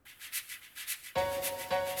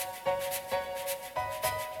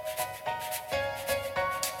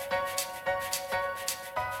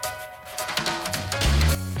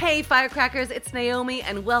Hey firecrackers, it's Naomi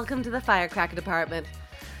and welcome to the Firecracker Department.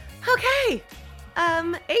 Okay,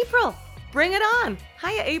 April, bring it on.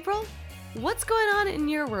 Hiya, April. What's going on in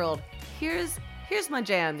your world? Here's my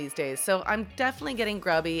jam these days. So I'm definitely getting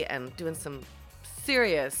grubby and doing some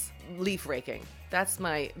serious leaf raking. That's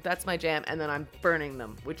my jam, and then I'm burning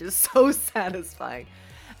them, which is so satisfying.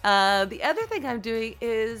 The other thing I'm doing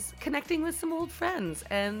is connecting with some old friends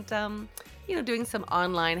and doing some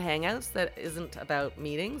online hangouts that isn't about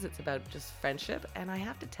meetings, it's about just friendship. And I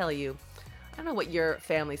have to tell you, I don't know what your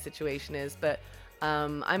family situation is, but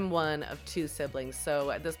I'm one of two siblings.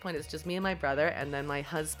 So at this point, it's just me and my brother, and then my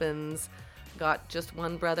husband's got just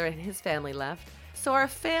one brother and his family left. So our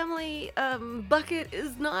family bucket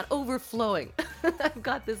is not overflowing. I've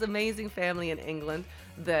got this amazing family in England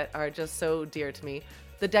that are just so dear to me.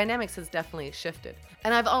 The dynamics has definitely shifted.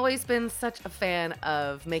 And I've always been such a fan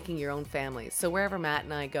of making your own families. So wherever Matt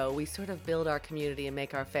and I go, we sort of build our community and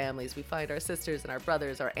make our families. We find our sisters and our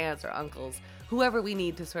brothers, our aunts, our uncles, whoever we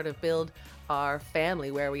need to sort of build our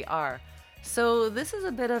family where we are. So this is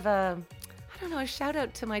a bit of a shout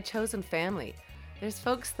out to my chosen family. There's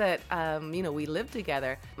folks that, we live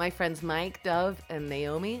together. My friends Mike, Dove, and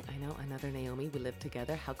Naomi. I know, another Naomi. We live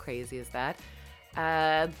together. How crazy is that?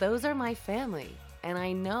 Those are my family. And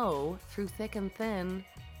I know through thick and thin,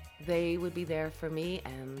 they would be there for me,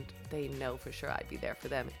 and they know for sure I'd be there for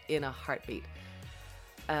them in a heartbeat.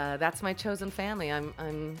 That's my chosen family.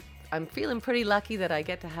 I'm feeling pretty lucky that I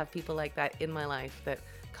get to have people like that in my life that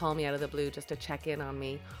call me out of the blue just to check in on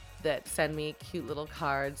me, that send me cute little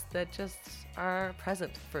cards that just are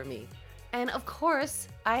present for me. And of course,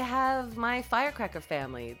 I have my firecracker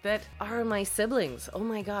family that are my siblings. Oh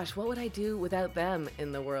my gosh, what would I do without them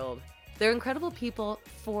in the world? They're incredible people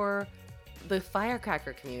for the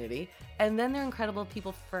firecracker community, and then they're incredible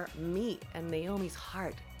people for me and Naomi's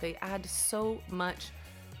heart. They add so much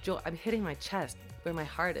joy. I'm hitting my chest where my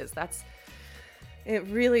heart is. It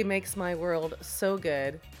really makes my world so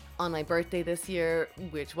good. On my birthday this year,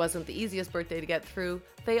 which wasn't the easiest birthday to get through,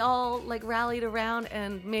 they all rallied around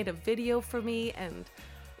and made a video for me and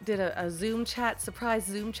did a Zoom chat, surprise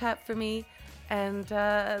Zoom chat for me. And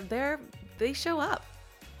they show up.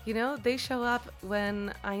 They show up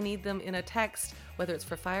when I need them in a text, whether it's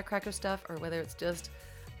for firecracker stuff or whether it's just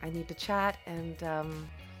I need to chat. And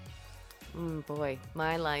boy,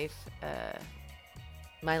 my life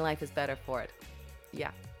is better for it.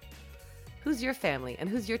 Yeah. Who's your family and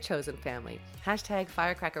who's your chosen family? Hashtag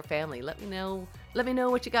firecracker family. Let me know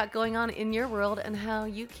what you got going on in your world and how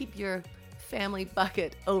you keep your family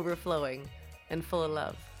bucket overflowing and full of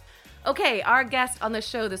love. Okay, our guest on the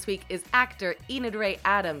show this week is actor Enid Ray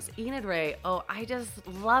Adams. Enid Ray, I just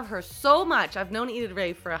love her so much. I've known Enid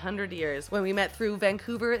Ray for 100 years when we met through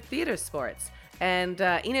Vancouver Theatre Sports. And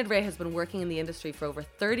Enid Ray has been working in the industry for over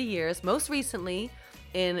 30 years, most recently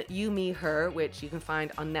in You, Me, Her, which you can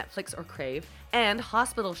find on Netflix or Crave, and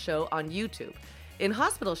Hospital Show on YouTube. In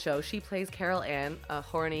Hospital Show, she plays Carol Ann, a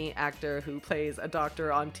horny actor who plays a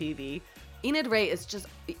doctor on TV. Enid Ray is just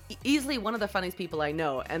easily one of the funniest people I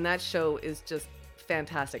know, and that show is just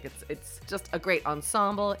fantastic. It's just a great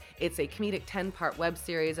ensemble. It's a comedic 10-part web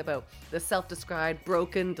series about the self-described,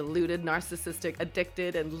 broken, deluded, narcissistic,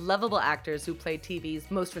 addicted, and lovable actors who play TV's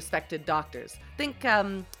most respected doctors. Think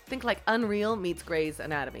like Unreal meets Grey's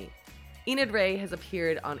Anatomy. Enid Ray has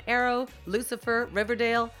appeared on Arrow, Lucifer,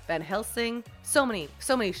 Riverdale, Van Helsing, so many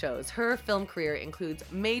shows. Her film career includes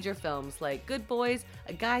major films like Good Boys,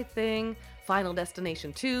 A Guy Thing, Final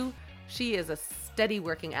Destination 2. She is a steady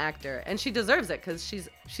working actor, and she deserves it because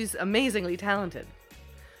she's amazingly talented.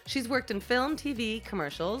 She's worked in film, TV,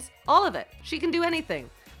 commercials, all of it. She can do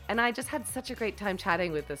anything. And I just had such a great time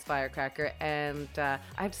chatting with this firecracker, and I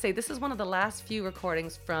have to say this is one of the last few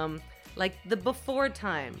recordings from the before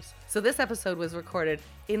times. So this episode was recorded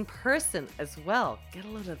in person as well. Get a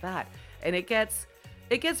load of that. And it gets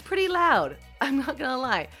pretty loud. I'm not gonna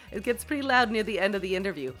lie. It gets pretty loud near the end of the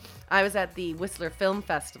interview. I was at the Whistler Film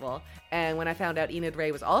Festival, and when I found out Enid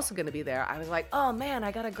Ray was also gonna be there, I was like, oh man,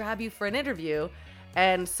 I gotta grab you for an interview.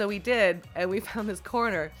 And so we did, and we found this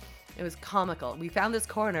corner. It was comical. We found this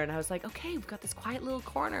corner, and I was like, okay, we've got this quiet little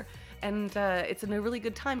corner, and it's in a really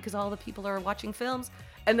good time because all the people are watching films.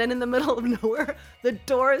 And then in the middle of nowhere, the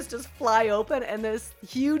doors just fly open, and this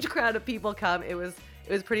huge crowd of people come. It was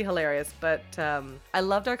pretty hilarious, but I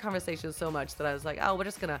loved our conversation so much that I was like, oh, we're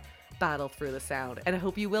just gonna battle through the sound, and I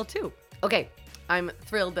hope you will too. Okay, I'm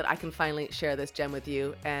thrilled that I can finally share this gem with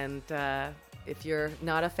you, and if you're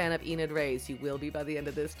not a fan of Enid Ray's, you will be by the end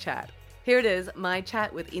of this chat. Here it is, my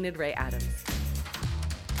chat with Enid Ray Adams.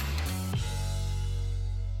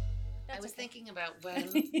 I was thinking about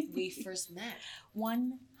when we first met.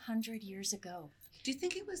 100 years ago. Do you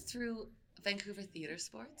think it was through Vancouver Theatre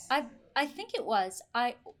Sports? I think it was.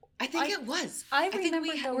 I think it was. I remember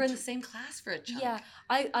think we were in the same class for a chunk. Yeah,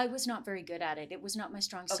 I was not very good at it. It was not my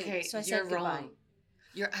strong suit. Okay, so I you're said wrong. Goodbye.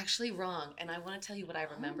 You're actually wrong, and I want to tell you what I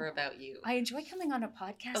remember about you. I enjoy coming on a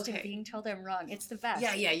podcast and being told I'm wrong. It's the best.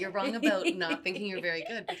 Yeah, you're wrong about not thinking you're very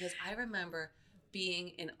good, because I remember being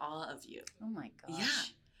in awe of you. Oh my gosh.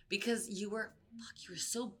 Yeah, because you were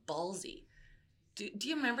so ballsy. Do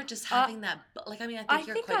you remember just having that? Like, I mean, I think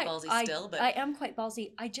you're quite ballsy still, but I am quite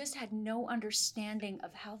ballsy. I just had no understanding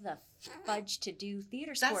of how the fudge to do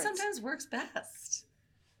theater sports. That sometimes works best.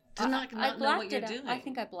 To not know what you're doing. I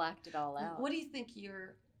think I blacked it all out. What do you think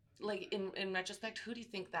you're, like, in retrospect, who do you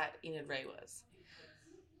think that Enid Ray was?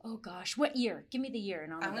 Oh gosh, what year? Give me the year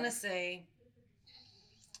and I'm going to say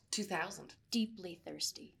 2000. Deeply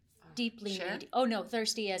thirsty. Deeply Cher? needy. Oh no,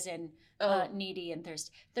 thirsty as in needy and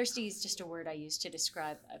thirsty. Thirsty is just a word I use to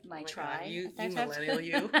describe my tribe. You millennial,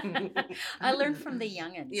 you. I learned from the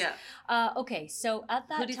youngins. Yeah. Okay, so at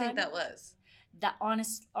that time. Who do you think that was? That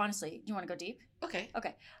honestly, do you want to go deep? Okay.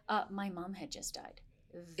 Okay. My mom had just died.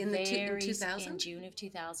 In 2000? In June of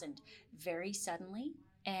 2000. Very suddenly.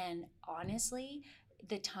 And honestly,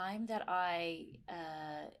 the time that I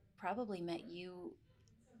probably met you,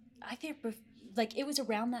 I think like it was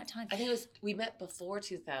around that time. I think we met before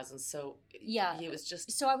 2000, so yeah, it was just.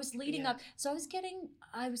 So I was leading up. So I was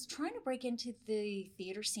trying to break into the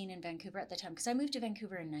theater scene in Vancouver at the time, because I moved to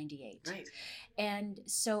Vancouver in '98. Right. And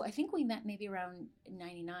so I think we met maybe around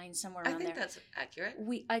 '99, somewhere around there. I think that's accurate.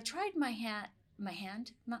 I tried my hat.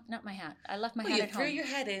 Not my hat. I left my hat at home. You threw your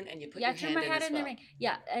head in and you put your hand in as well. Yeah, I threw my hat in the ring.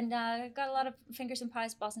 Yeah, and got a lot of fingers and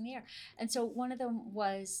pies, balls in the air. And so one of them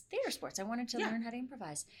was theater sports. I wanted to learn how to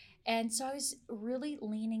improvise. And so I was really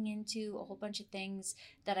leaning into a whole bunch of things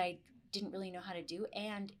that I didn't really know how to do,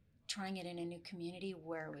 and trying it in a new community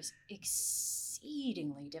where it was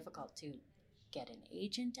exceedingly difficult to get an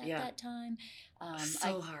agent at that time.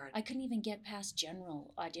 So hard. I couldn't even get past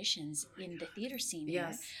general auditions in the theater scene.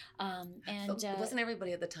 Yes. And wasn't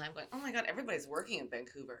everybody at the time going, oh my God, everybody's working in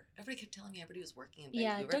Vancouver. Everybody kept telling me everybody was working in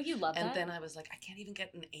Vancouver. Yeah, don't you love that? And then I was like, I can't even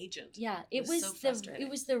get an agent. Yeah, it was so frustrating. It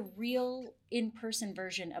was the real in-person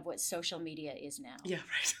version of what social media is now. Yeah,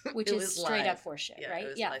 right. Which is straight up horseshit, right?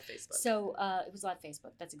 It was live Facebook. So it was live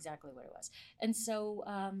Facebook. That's exactly what it was. And so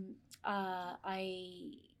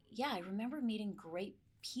I remember meeting great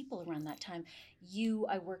people around that time.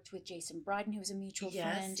 I worked with Jason Bryden, who was a mutual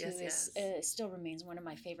friend, who still remains one of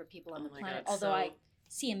my favorite people on the planet. God, although I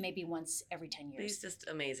see him maybe once every 10 years. He's just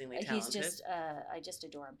amazingly talented. I just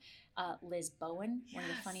adore him. Liz Bowen, one of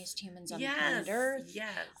the funniest humans on the planet Earth.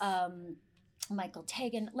 Yes. Michael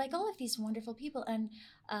Tegan, like all of these wonderful people, and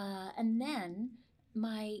then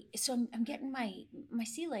I'm getting my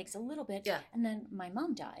sea legs a little bit, and then my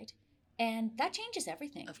mom died. And that changes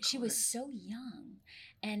everything. Of course. She was so young,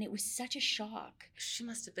 and it was such a shock. She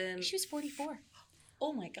must have been. She was 44.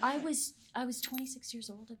 Oh my God. I was 26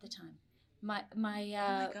 years old at the time.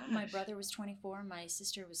 My brother was 24. My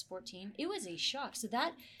sister was 14. It was a shock. So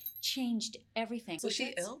that changed everything. Was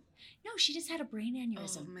she ill? No, she just had a brain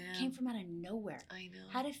aneurysm. Oh, man. Came from out of nowhere. I know.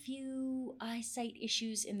 Had a few eyesight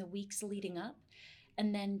issues in the weeks leading up,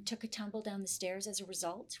 and then took a tumble down the stairs as a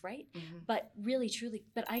result, right? Mm-hmm. But really, truly,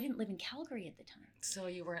 I didn't live in Calgary at the time. So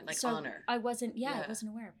you weren't on her? I wasn't, I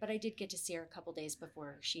wasn't aware. But I did get to see her a couple days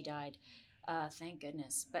before she died. Thank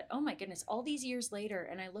goodness. But oh my goodness, all these years later,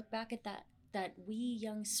 and I look back at that wee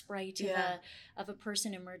young sprite of a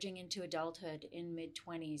person emerging into adulthood in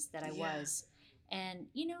mid-20s that I was. And,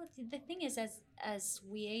 the thing is, as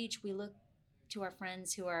we age, we look to our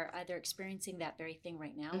friends who are either experiencing that very thing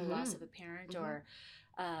right now, the loss of a parent, or,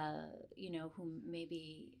 who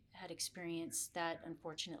maybe had experienced that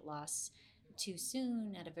unfortunate loss too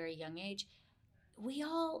soon at a very young age. We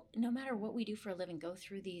all, no matter what we do for a living, go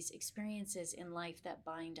through these experiences in life that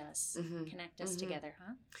bind us, connect us together,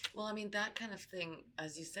 huh? Well, I mean, that kind of thing,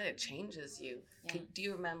 as you said, it changes you. Yeah. Do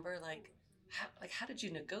you remember, how did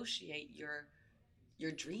you negotiate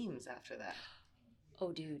your dreams after that?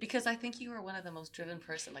 Oh, dude. Because I think you were one of the most driven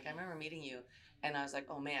person. I remember meeting you, and I was like,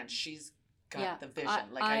 oh man, she's got the vision.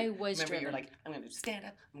 I was remember driven. You're like, I'm going to stand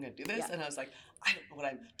up, I'm going to do this. And I was like, I don't know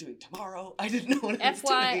what I'm doing tomorrow. I didn't know what I was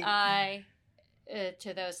doing. FYI,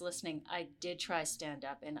 to those listening, I did try stand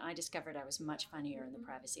up, and I discovered I was much funnier in the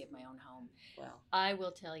privacy of my own home. Well, I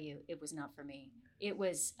will tell you, it was not for me.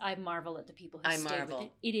 I marvel at the people who stayed with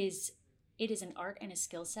it. It is an art and a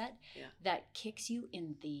skill set that kicks you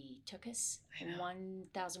in the tuchus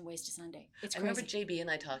 1,000 ways to Sunday. It's crazy. I remember JB and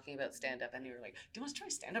I talking about stand-up, and you were like, do you want to try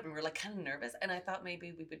stand-up? And we were like kind of nervous, and I thought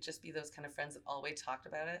maybe we would just be those kind of friends that always talked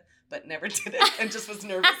about it, but never did it, and just was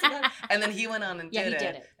nervous about it. And then he went on and did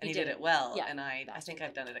it. And he did it well. Yeah. And I think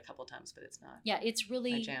I've done it a couple times, but it's not it's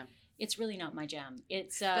really my jam. It's really not my jam.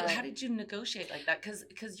 It's But how did you negotiate like that?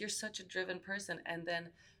 Because you're such a driven person, and then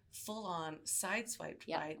full on sideswiped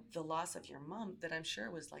by the loss of your mom that I'm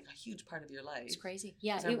sure was like a huge part of your life. It's crazy.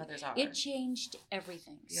 Yeah, it changed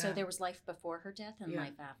everything. Yeah. So there was life before her death and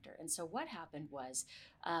life after. And so what happened was,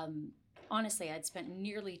 honestly, I'd spent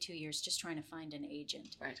nearly 2 years just trying to find an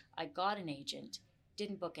agent. Right. I got an agent,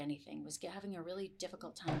 didn't book anything, was having a really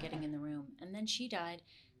difficult time getting in the room. And then she died,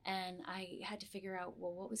 and I had to figure out,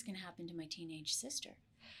 well, what was going to happen to my teenage sister?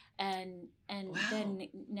 And then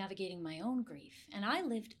navigating my own grief. And I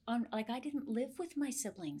lived on, like, I didn't live with my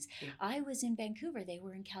siblings. Yeah. I was in Vancouver. They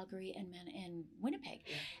were in Calgary and Winnipeg.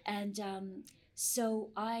 Yeah. And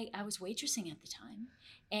so I was waitressing at the time.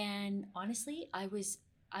 And honestly, I was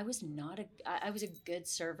a good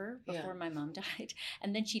server before my mom died.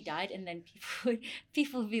 And then she died. And then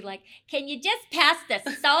people would be like, can you just pass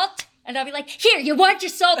the salt? And I'd be like, here, you want your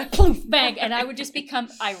salt? Poof, bang. And I would just become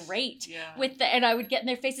irate and I would get in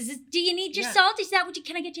their faces. Do you need your salt? Is that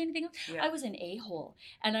can I get you anything else? Yeah. I was an a-hole.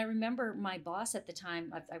 And I remember my boss at the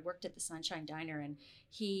time, I worked at the Sunshine Diner, and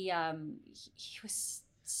he was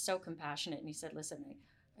so compassionate. And he said, listen,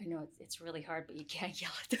 I know it's really hard, but you can't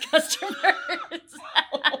yell at the customers.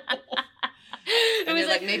 And you're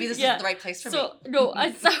like, maybe this is the right place for me. No,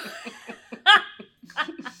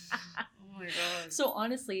 So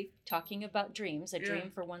honestly, talking about dreams, a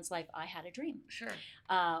dream for one's life, I had a dream. Sure.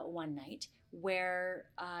 One night where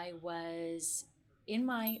I was in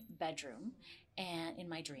my bedroom, and in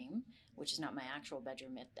my dream, which is not my actual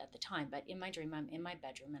bedroom at the time, but in my dream, I'm in my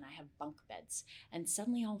bedroom and I have bunk beds, and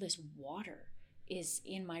suddenly all this water is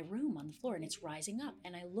in my room on the floor, and it's rising up,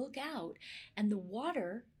 and I look out, and the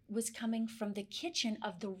water was coming from the kitchen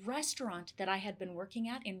of the restaurant that I had been working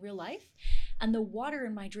at in real life. And the water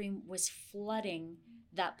in my dream was flooding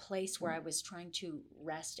that place where I was trying to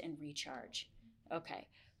rest and recharge. Okay.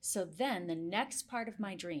 So then the next part of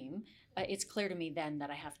my dream, it's clear to me then that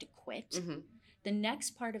I have to quit. Mm-hmm. The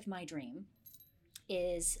next part of my dream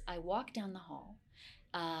is I walk down the hall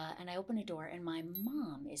and I open a door, and my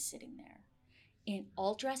mom is sitting there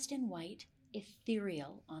all dressed in white,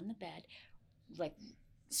 ethereal on the bed, like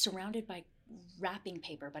surrounded by wrapping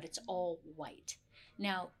paper, but it's all white.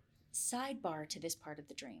 Now, sidebar to this part of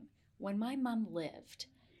the dream. When my mom lived,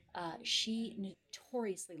 she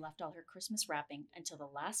notoriously left all her Christmas wrapping until the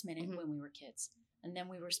last minute when we were kids. And then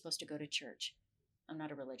we were supposed to go to church. I'm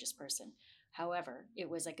not a religious person. However, it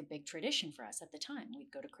was like a big tradition for us at the time.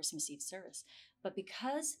 We'd go to Christmas Eve service. But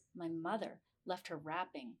because my mother left her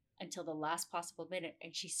wrapping until the last possible minute,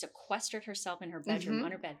 and she sequestered herself in her bedroom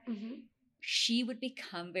on her bed, she would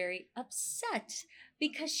become very upset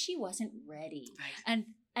because she wasn't ready. Right.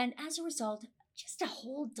 And as a result, just a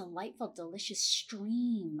whole delightful, delicious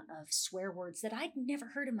stream of swear words that I'd never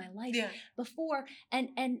heard in my life before. And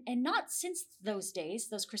not since those days,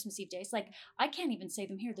 those Christmas Eve days. Like, I can't even say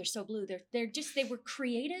them here. They're so blue. They were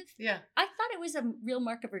creative. Yeah. I thought it was a real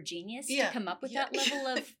mark of her genius to come up with that level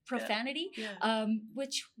of profanity,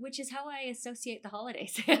 which is how I associate the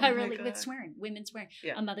holidays. I really, with swearing, women swearing,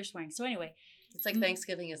 a mother swearing. So anyway, it's like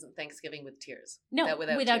Thanksgiving isn't Thanksgiving with tears. No,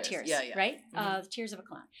 without tears. Right? Tears of a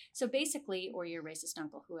clown. So basically, or your racist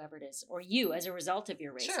uncle, whoever it is, or you as a result of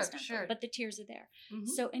your racist uncle. Sure. But the tears are there. Mm-hmm.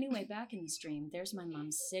 So anyway, back in this dream, there's my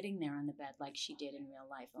mom sitting there on the bed like she did in real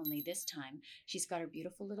life. Only this time, she's got her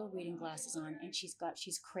beautiful little reading glasses on, and she's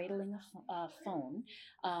cradling a phone,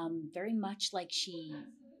 very much like she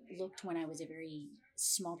looked when I was a very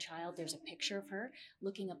small child. There's a picture of her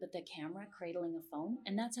looking up at the camera, cradling a phone,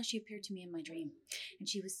 and that's how she appeared to me in my dream. And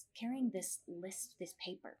she was carrying this list, this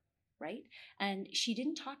paper, right? And she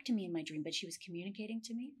didn't talk to me in my dream, but she was communicating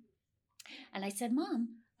to me. And I said,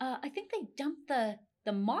 Mom, I think they dumped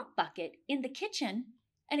the mop bucket in the kitchen,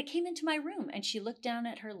 and it came into my room. And she looked down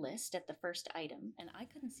at her list at the first item, and I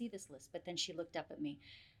couldn't see this list, but then she looked up at me,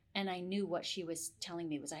 and I knew what she was telling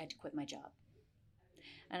me was I had to quit my job.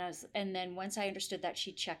 And then once I understood that,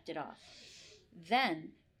 she checked it off.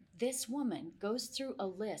 Then this woman goes through a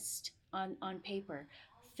list on paper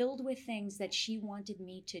filled with things that she wanted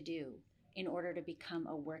me to do in order to become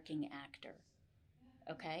a working actor.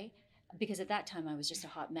 Okay? because at that time I was just a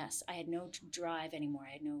hot mess. I had no drive anymore.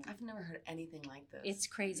 I had no. I've never heard anything like this. It's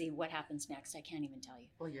crazy what happens next. I can't even tell you.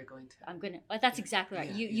 Well, you're going to. I'm gonna. Well, that's exactly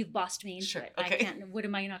right. You've bossed me into Sure. it. Okay. I can't. What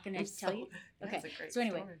am I not going to tell you? Okay. That's a great So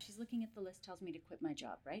anyway, story. she's looking at the list, tells me to quit my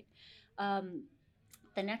job. Right.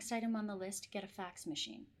 The next item on the list: get a fax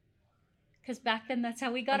machine. Because back then, that's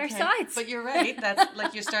how we got our sides. But you're right. That's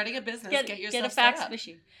like you're starting a business. Get yourself get a fax set up.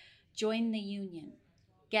 machine. Join the union.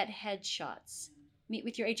 Get headshots. Meet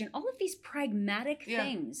with your agent. All of these pragmatic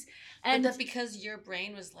things. And but that's because your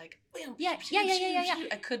brain was like, yeah.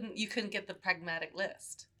 You couldn't get the pragmatic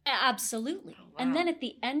list. Absolutely. Oh, wow. And then at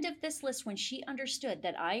the end of this list, when she understood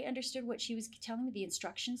that I understood what she was telling me, the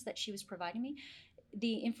instructions that she was providing me,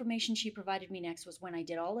 the information she provided me next was when I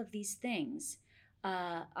did all of these things,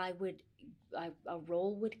 a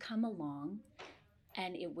role would come along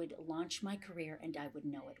and it would launch my career and I would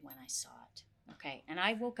know it when I saw it. Okay. And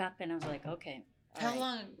I woke up and I was like, okay. How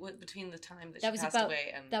long between the time that she passed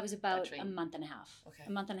away and that was about a month and a half. Okay.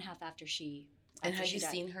 A month and a half after she. And had you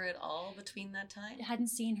died. seen her at all between that time? I hadn't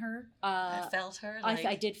seen her. I felt her.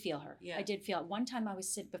 I did feel her. Yeah. I did feel. One time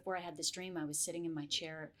before I had this dream, I was sitting in my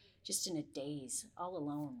chair, just in a daze, all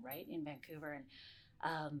alone, right in Vancouver, and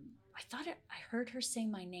I heard her say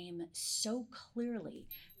my name so clearly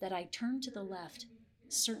that I turned to the left,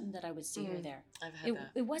 certain that I would see her there. I've had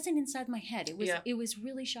that. It wasn't inside my head. It was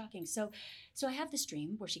really shocking. So I have this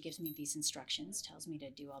dream where she gives me these instructions, tells me to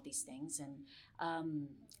do all these things, and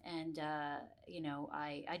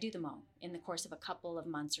I do them all in the course of a couple of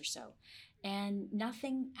months or so, and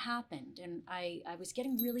nothing happened, and I was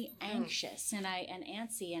getting really anxious and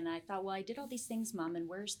antsy, and I thought, well, I did all these things, Mom, and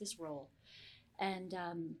where's this role? And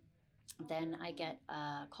then I get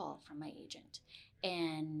a call from my agent,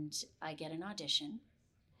 and I get an audition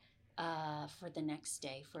for the next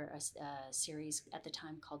day for a series at the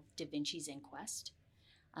time called Da Vinci's Inquest.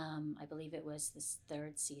 I believe it was this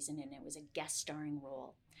third season, and it was a guest starring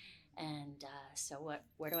role. And so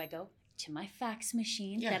where do I go? To my fax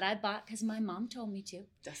machine that I bought because my mom told me to.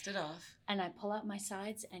 Dust it off. And I pull out my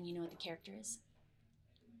sides, and you know what the character is?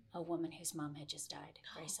 A woman whose mom had just died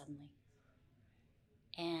very suddenly.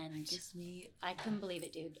 And I couldn't believe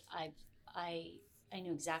it, dude. I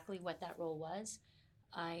knew exactly what that role was.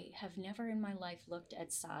 I have never in my life looked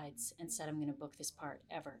at sides and said, I'm going to book this part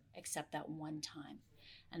ever, except that one time.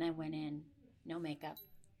 And I went in, no makeup,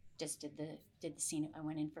 just did the scene. I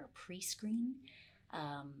went in for a pre-screen,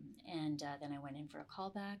 and then I went in for a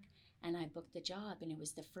callback, and I booked the job. And it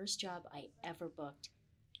was the first job I ever booked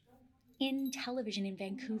in television in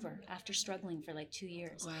Vancouver after struggling for like 2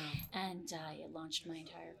 years. Wow. And it launched my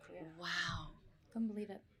entire career. Wow. Couldn't believe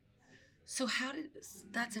it. So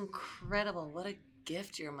that's incredible. What a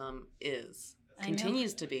gift your mom I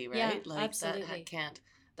continues to be, right? Yeah, like absolutely.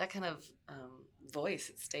 that kind of voice,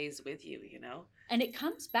 it stays with you, you know? And it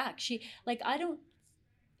comes back. I don't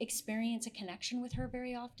experience a connection with her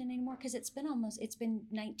very often anymore because it's been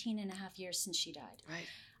 19 and a half years since she died.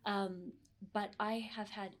 Right. But I have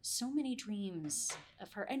had so many dreams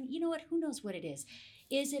of her. And you know what? Who knows what it is?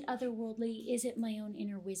 Is it otherworldly? Is it my own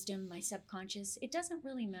inner wisdom, my subconscious? It doesn't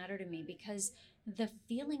really matter to me because the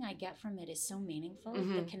feeling I get from it is so meaningful.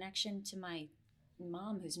 Mm-hmm. The connection to my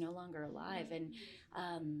mom who's no longer alive. And,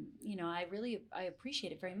 I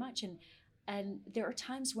appreciate it very much. And there are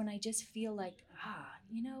times when I just feel like,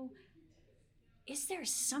 is there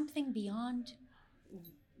something beyond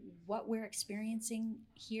what we're experiencing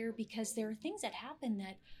here? Because there are things that happen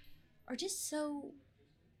that are just so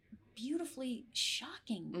beautifully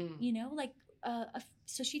shocking,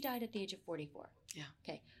 so she died at the age of 44. Yeah.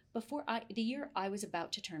 Okay. The year I was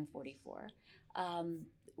about to turn 44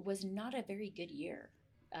 was not a very good year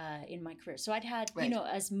in my career. So I'd had,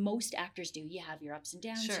 as most actors do, you have your ups and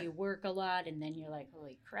downs, Sure. you work a lot, and then you're like,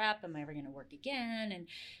 holy crap, am I ever going to work again?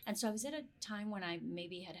 And so I was at a time when I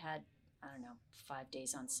maybe had, I don't know, 5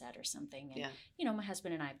 days on set or something. And, my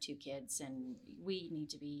husband and I have 2 kids, and we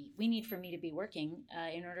need for me to be working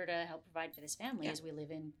in order to help provide for this family as we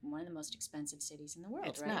live in one of the most expensive cities in the world,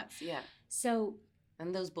 It's right? nuts, yeah. So...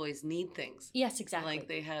 And those boys need things. Yes, exactly. Like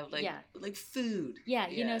they have like food.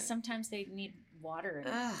 Yeah, sometimes they need water.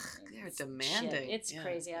 And they're demanding. Shit. It's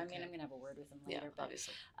crazy. I mean, I'm going to have a word with them later. Yeah,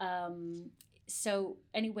 obviously. So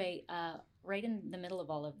anyway, right in the middle of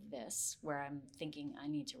all of this, where I'm thinking I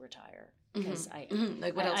need to retire because I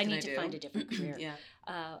need to find a different career.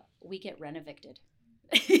 We get rent-evicted.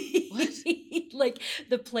 What? Like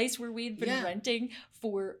the place where we'd been renting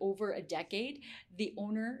for over a decade, the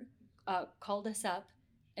owner called us up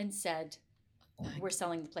and said, we're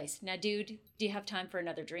selling the place. Now, dude, do you have time for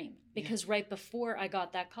another dream? Because right before I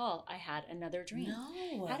got that call, I had another dream.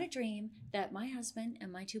 No. Had a dream that my husband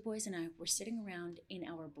and my 2 boys and I were sitting around in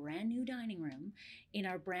our brand new dining room in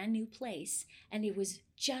our brand new place, and it was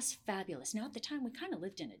just fabulous. Now, at the time, we kind of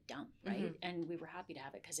lived in a dump, right? And we were happy to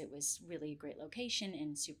have it because it was really a great location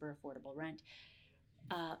and super affordable rent.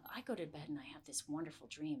 I go to bed and I have this wonderful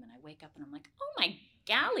dream, and I wake up and I'm like, oh my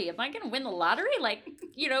golly, am I going to win the lottery? Like,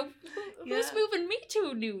 who's moving me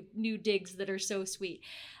to new digs that are so sweet?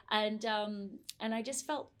 And I just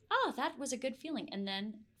felt, that was a good feeling. And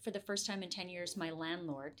then for the first time in 10 years, my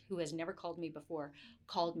landlord, who has never called me before,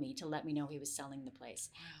 called me to let me know he was selling the place.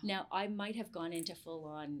 Wow. Now, I might have gone into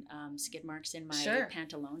full-on skid marks in my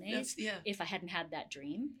pantalones if I hadn't had that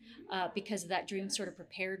dream, because that dream sort of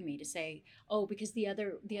prepared me to say, because the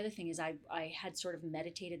other thing is I had sort of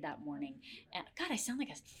meditated that morning. And God, I sound like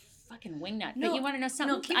a fucking wingnut. No, but you want to know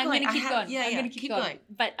something? No, keep I'm going. going to keep going. Yeah, I'm going to keep going.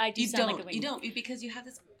 But I do sound like a wingnut. You don't, because you have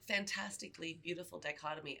this fantastically beautiful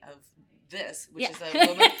dichotomy of this, which is a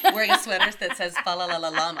woman wearing a sweater that says fa la la la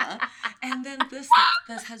llama, and then this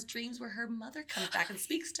has dreams where her mother comes back and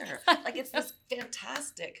speaks to her. Like, it's this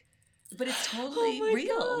fantastic, but it's totally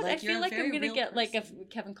real. God. Like, I feel like I'm going to get like a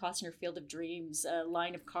Kevin Costner Field of Dreams, a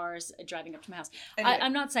line of cars driving up to my house. Anyway.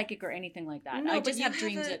 I'm not psychic or anything like that. No, I just have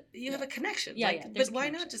dreams that you have a connection. Yeah, but why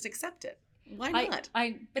not just accept it? Why not?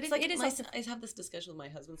 But it's like it is. I have this discussion with my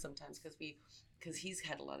husband sometimes because he's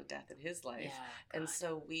had a lot of death in his life, and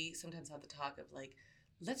so we sometimes have the talk of like,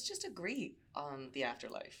 let's just agree on the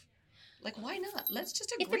afterlife. Like, why not? Let's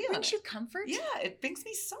just agree on it. If it brings you comfort. Yeah, it brings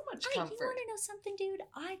me so much comfort. You want to know something, dude?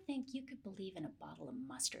 I think you could believe in a bottle of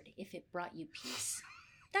mustard if it brought you peace.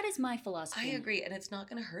 That is my philosophy. I agree, and it's not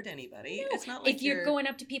going to hurt anybody. No. It's not like if you're going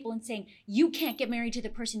up to people and saying, you can't get married to the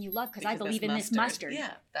person you love because I believe in this mustard.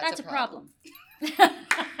 Yeah, that's a problem. But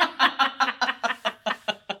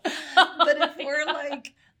if we're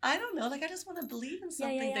like, I don't know, like I just want to believe in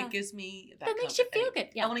something that gives me that makes you feel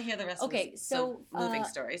good. Yeah. I want to hear the rest of this moving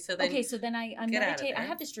story. So then I meditate. I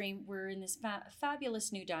have this dream. We're in this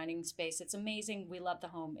fabulous new dining space. It's amazing. We love the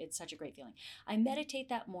home. It's such a great feeling. I meditate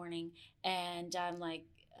that morning, and I'm like,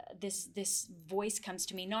 this voice comes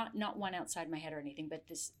to me, not one outside my head or anything, but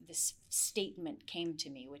this statement came to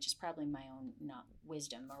me, which is probably my own, not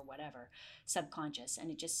wisdom or whatever, subconscious, and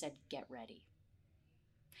it just said, get ready.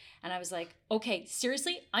 And I was like, okay,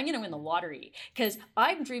 seriously, I'm going to win the lottery because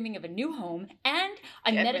I'm dreaming of a new home and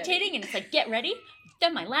I'm meditating and it's like, get ready.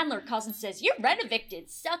 Then my landlord calls and says, you're rent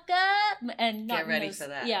evicted, sucker. And not get ready for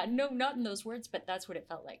that. Yeah, no, not in those words, but that's what it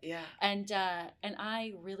felt like. Yeah. And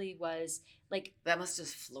I really was like. That must have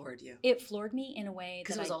floored you. It floored me in a way that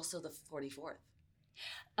because it was also the 44th.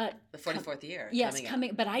 The 44th year. Yes,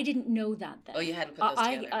 coming, but I didn't know that then. Oh, you hadn't put those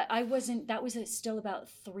together. I wasn't. That was still about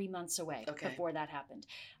 3 months away before that happened.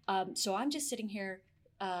 So I'm just sitting here,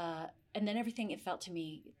 and then everything, it felt to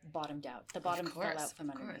me, bottomed out. The bottom fell out from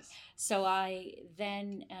under me. So I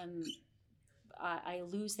then I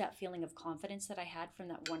lose that feeling of confidence that I had from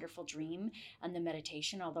that wonderful dream and the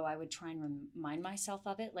meditation, although I would try and remind myself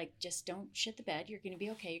of it, like, just don't shit the bed. You're going to be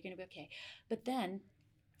okay. You're going to be okay. But then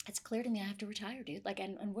it's clear to me I have to retire, dude. Like,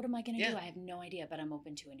 and what am I going to do? I have no idea, but I'm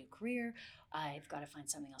open to a new career. I've got to find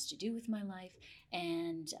something else to do with my life.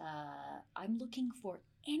 And I'm looking for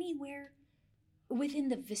anywhere within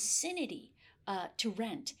the vicinity to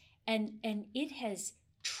rent. And it has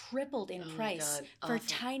tripled in price for a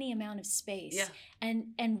tiny amount of space. Yeah. And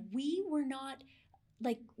we were not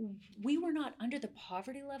under the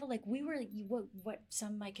poverty level. Like, we were what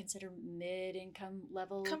some might consider mid-income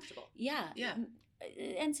level. Comfortable. Yeah. Yeah.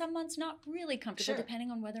 And some months not really comfortable,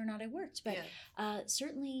 depending on whether or not I worked. But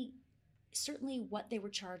certainly what they were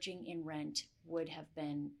charging in rent would have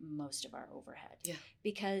been most of our overhead. Yeah.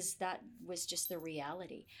 Because that was just the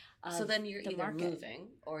reality. So then you're either moving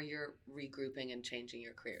or you're regrouping and changing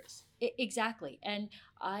your careers. Exactly. And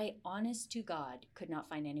I, honest to God, could not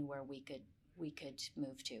find anywhere we could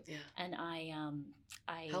move to. Yeah. And I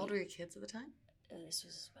How old were your kids at the time? This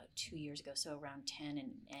was about 2 years ago, so around 10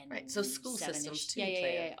 and right. So school 7-ish. Systems too.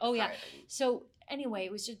 Yeah. Oh yeah. So anyway,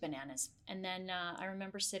 it was just bananas. And then I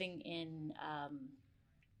remember sitting in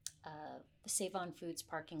the Save On Foods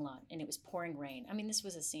parking lot, and it was pouring rain. I mean, this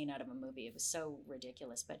was a scene out of a movie. It was so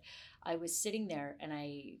ridiculous. But I was sitting there, and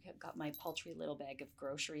I got my paltry little bag of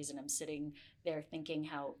groceries, and I'm sitting there thinking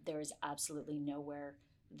how there is absolutely nowhere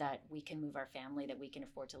that we can move our family, that we can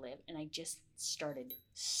afford to live. And I just started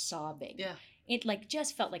sobbing. Yeah. It like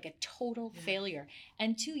just felt like a total Yeah. failure.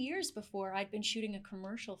 And 2 years before, I'd been shooting a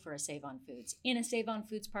commercial for a Save On Foods in a Save On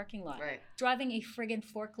Foods parking lot, Right. driving a friggin'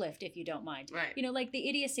 forklift, if you don't mind. Right. You know, like the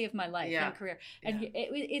idiocy of my life Yeah. and career. And Yeah.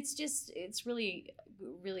 it's really,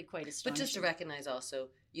 really quite astonishing. But just to recognize also,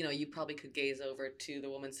 you know, you probably could gaze over to the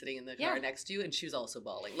woman sitting in the car next to you, and she was also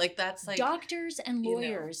bawling. Like that's like doctors and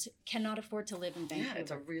lawyers cannot afford to live in Vancouver. Yeah,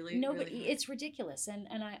 it's a really it's ridiculous. And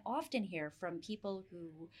I often hear from people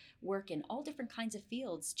who work in all different kinds of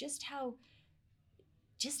fields just how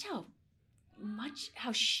much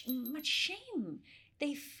shame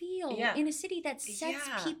they feel in a city that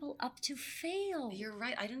sets people up to fail. You're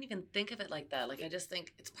right. I didn't even think of it like that. Like I just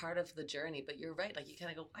think it's part of the journey. But you're right. Like you kind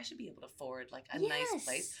of go, I should be able to afford like a nice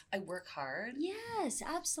place. I work hard. Yes,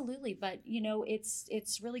 absolutely. But you know,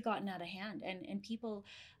 it's really gotten out of hand, and people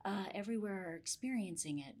everywhere are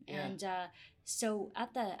experiencing it. Yeah. And so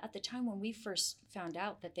at the time when we first found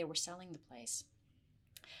out that they were selling the place,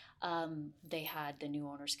 they had the new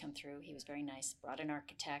owners come through. He was very nice. Brought an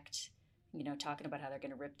architect. You know, talking about how they're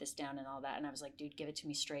going to rip this down and all that. And I was like, dude, give it to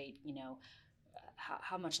me straight. You know,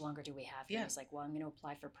 how much longer do we have here? He's like, well, I'm going to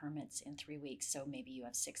apply for permits in 3 weeks. So maybe you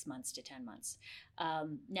have 6 months to 10 months.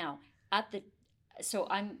 Now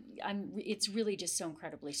it's really just so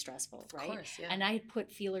incredibly stressful, right? Of course, yeah. And I had put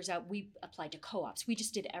feelers out. We applied to co-ops. We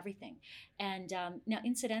just did everything. And now,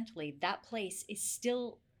 incidentally, that place is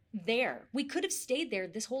still there. We could have stayed there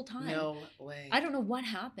this whole time. No way. I don't know what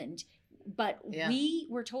happened. But we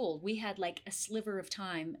were told we had like a sliver of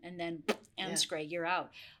time and then Amscray, you're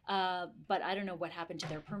out. But I don't know what happened to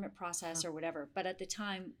their permit process or whatever. But at the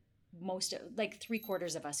time, like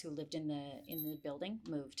 3/4 of us who lived in the building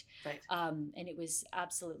moved. Right. And it was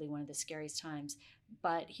absolutely one of the scariest times.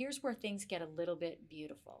 But here's where things get a little bit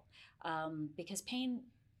beautiful, because pain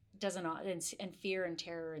doesn't, and fear and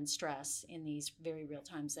terror and stress in these very real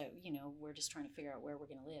times that, you know, we're just trying to figure out where we're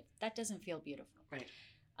going to live. That doesn't feel beautiful. Right.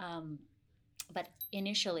 But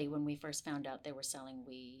initially, when we first found out they were selling,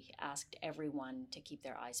 we asked everyone to keep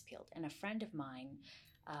their eyes peeled. And a friend of mine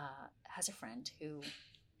has a friend who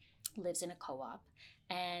lives in a co-op,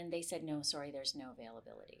 and they said, no, sorry, there's no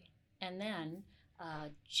availability. And then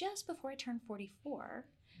just before I turned 44,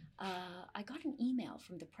 I got an email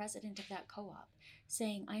from the president of that co-op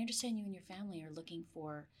saying, I understand you and your family are looking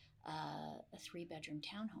for a 3-bedroom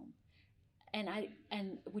townhome.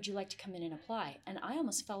 And would you like to come in and apply? And I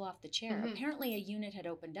almost fell off the chair. Mm-hmm. Apparently a unit had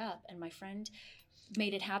opened up, and my friend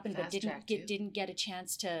made it happen, but didn't get a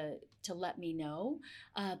chance to let me know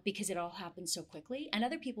because it all happened so quickly. And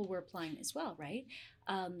other people were applying as well, right?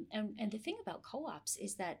 And the thing about co-ops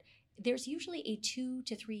is that there's usually a 2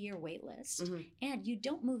 to 3 year wait list, mm-hmm. and you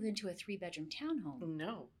don't move into a 3-bedroom townhome.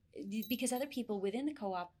 No, because other people within the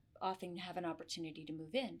co-op often have an opportunity to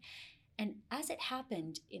move in. And as it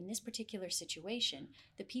happened in this particular situation,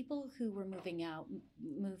 the people who were moving out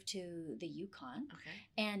moved to the Yukon,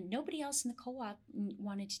 and nobody else in the co-op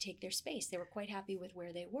wanted to take their space. They were quite happy with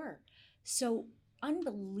where they were. So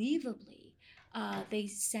unbelievably, they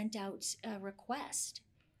sent out a request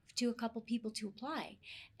to a couple people to apply.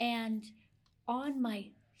 And on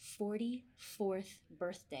my 44th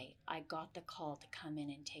birthday, I got the call to come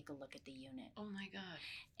in and take a look at the unit. Oh my God.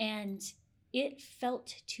 And it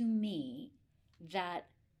felt to me that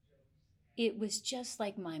it was just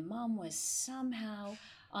like my mom was somehow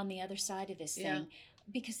on the other side of this thing.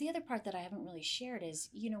 Because the other part that I haven't really shared is,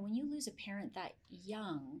 you know, when you lose a parent that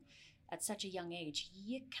young, at such a young age,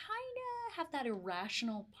 you kind of have that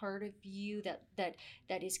irrational part of you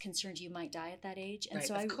that is concerned you might die at that age. And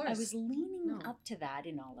so I was leaning up to that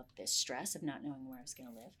in all of this stress of not knowing where I was going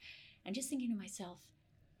to live, and just thinking to myself,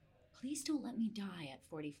 please don't let me die at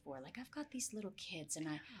 44. Like, I've got these little kids, and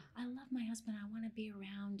I love my husband. I want to be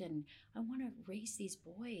around, and I want to raise these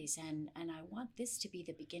boys, and I want this to be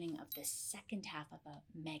the beginning of the second half of a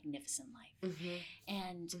magnificent life. Mm-hmm.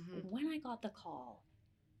 And mm-hmm. when I got the call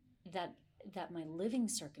that my living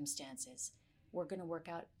circumstances were going to work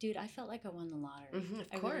out, dude, I felt like I won the lottery. Mm-hmm,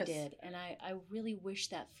 of course. Really did. And I really wish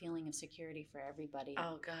that feeling of security for everybody.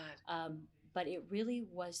 Oh, God. But it really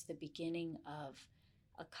was the beginning of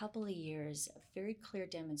a couple of years of very clear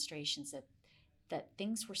demonstrations that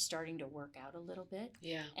things were starting to work out a little bit.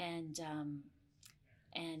 Yeah. And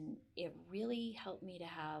it really helped me to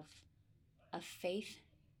have a faith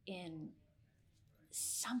in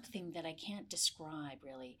something that I can't describe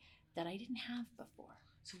really, that I didn't have before.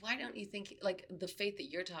 So why don't you think, like, the faith that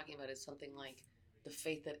you're talking about is something like the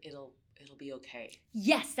faith that it'll be okay.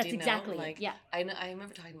 Yes, that's Do you know? exactly Like, it. Yeah. I know. I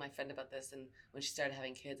remember talking to my friend about this, and when she started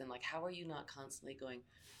having kids, and like, how are you not constantly going,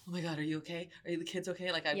 "Oh my God, are you okay? Are the kids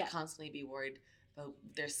okay?" Like, I'd Yeah. constantly be worried about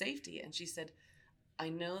their safety. And she said, "I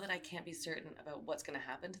know that I can't be certain about what's going to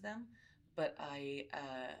happen to them, but I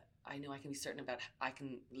know I can be certain about I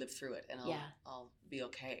can live through it, and I'll be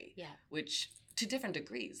okay." Yeah. Which, to different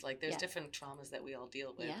degrees, like there's Yeah. different traumas that we all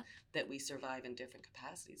deal with, Yeah. that we survive in different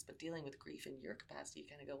capacities. But dealing with grief in your capacity, you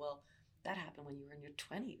kind of go, well, that happened when you were in your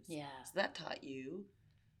 20s. Yeah. So that taught you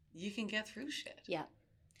can get through shit. Yeah.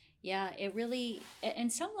 Yeah, it really,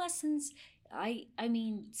 and some lessons, I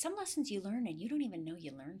mean, some lessons you learn and you don't even know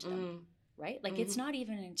you learned them, right? Like, it's not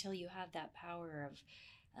even until you have that power of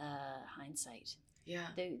hindsight. Yeah.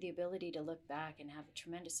 The ability to look back and have a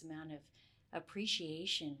tremendous amount of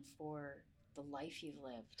appreciation for the life you've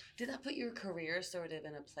lived. Did that put your career sort of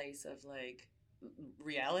in a place of like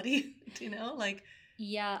reality? Do you know? Like,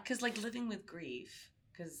 yeah. Because like living with grief,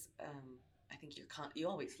 because I think you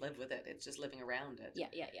always live with it. It's just living around it.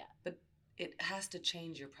 Yeah. But it has to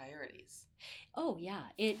change your priorities. Oh yeah.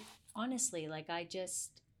 It honestly, like I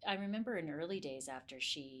remember in early days after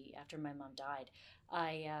my mom died,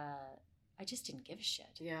 I just didn't give a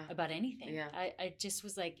shit about anything. Yeah. I just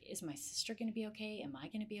was like, is my sister going to be okay? Am I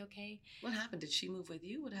going to be okay? What happened? Did she move with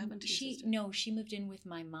you? What happened to your sister? No, she moved in with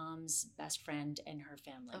my mom's best friend and her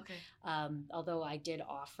family. Okay. Although I did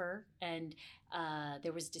offer, and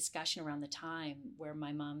there was discussion around the time where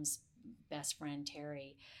my mom's best friend,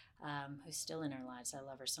 Terry, who's still in our lives, I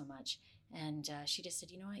love her so much, and she just said,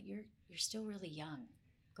 you know what, you're still really young.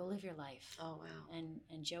 Go live your life. Oh wow!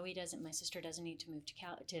 And Joey doesn't. My sister doesn't need to move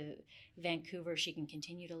to Vancouver. She can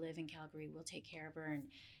continue to live in Calgary. We'll take care of her. And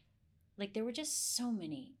like there were just so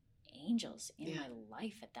many angels in my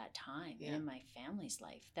life at that time, and in my family's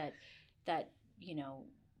life that you know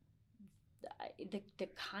the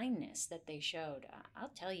kindness that they showed.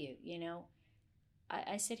 I'll tell you, you know,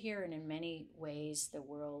 I sit here and in many ways the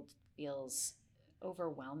world feels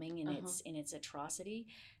overwhelming in its atrocity,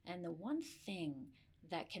 and the one thing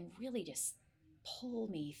that can really just pull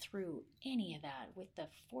me through any of that with the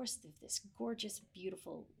force of this gorgeous,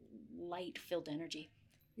 beautiful, light-filled energy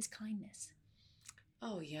is kindness.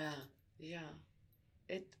 Oh, yeah.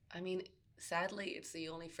 I mean, sadly, it's the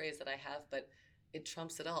only phrase that I have, but it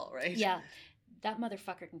trumps it all, right? Yeah. That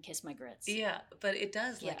motherfucker can kiss my grits. Yeah, but it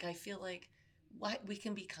does. Like, I feel like we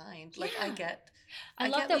can be kind. Like, I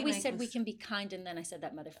love that we said we can be kind, and then I said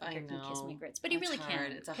that motherfucker can kiss my grits. But he really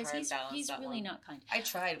can't. It's a hard balance. He's really not kind. I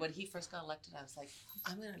tried. When he first got elected, I was like,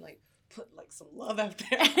 I'm going to like put like some love out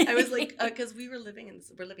there. I was like, because we're living in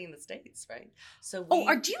the States, right? So do you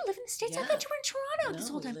live in the States? I thought you were in Toronto this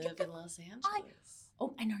whole time. I live in Los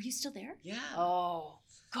Angeles. And are you still there? Yeah. Oh,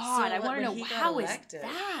 God. So I want to know, how elected, is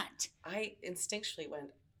that? I instinctually went,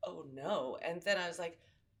 oh, no. And then I was like,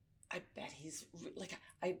 I bet he's like,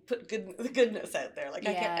 I put the goodness out there. Like,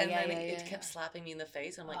 it kept slapping me in the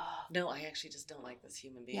face. I'm like, no, I actually just don't like this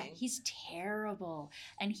human being. Yeah, he's terrible.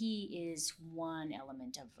 And he is one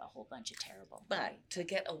element of a whole bunch of terrible. But to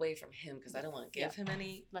get away from him, because I don't want to give him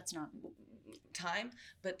any Let's not. time.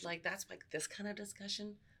 But like, that's like this kind of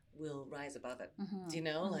discussion will rise above it. Mm-hmm. Do you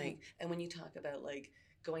know? Mm-hmm. Like, and when you talk about like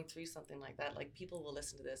going through something like that, like people will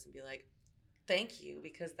listen to this and be like, thank you,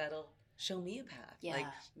 because that'll show me a path. Yeah. Like,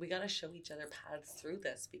 we got to show each other paths through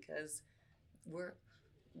this, because we're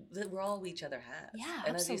all each other has. Yeah,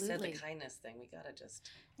 and absolutely. As you said, the kindness thing, we got to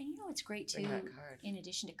just. And you know what's great too, in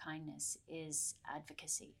addition to kindness, is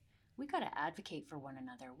advocacy. We got to advocate for one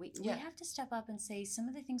another. We have to step up and say some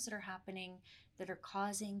of the things that are happening that are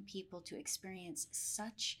causing people to experience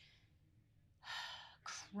such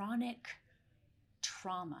chronic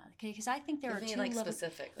trauma. Okay, because I think there are two levels.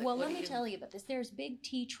 Specific. Like, well, let me tell you about this. There's big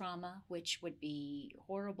T trauma, which would be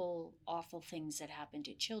horrible, awful things that happen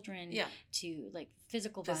to children, to like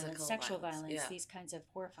physical violence, sexual violence, these kinds of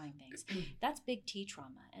horrifying things. That's big T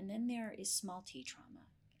trauma. And then there is small T trauma.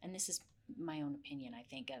 And this is my own opinion,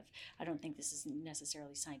 I don't think this is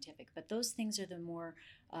necessarily scientific, but those things are the more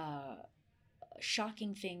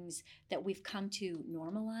shocking things that we've come to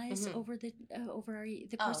normalize over the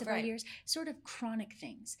course of our years, sort of chronic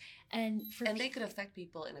things, and they could affect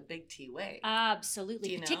people in a big T way.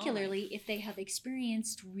 Absolutely, particularly if they have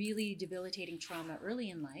experienced really debilitating trauma early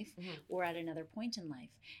in life or at another point in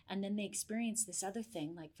life, and then they experience this other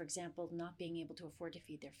thing, like for example, not being able to afford to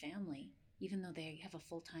feed their family, even though they have a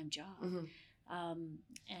full-time job.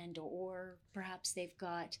 And or perhaps they've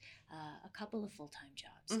got a couple of full-time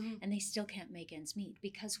jobs and they still can't make ends meet,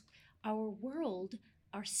 because our world,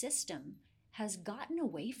 our system has gotten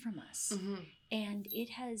away from us, and it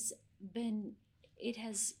has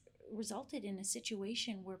resulted in a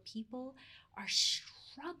situation where people are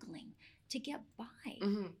struggling to get by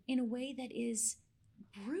in a way that is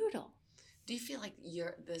brutal. Do you feel like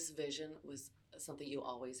this vision was something you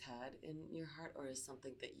always had in your heart, or is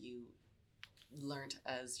something that you learned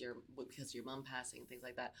because your mom passing and things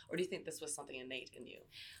like that, or do you think this was something innate in you?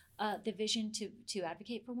 The vision to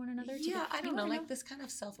advocate for one another. I don't know, like this kind of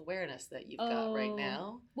self-awareness that you've got right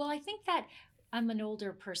now. Well, I think that I'm an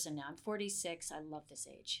older person now. I'm 46. I love this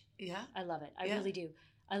age. Yeah, I love it. I really do.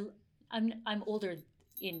 I'm older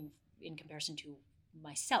in comparison to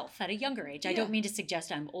myself at a younger age. I don't mean to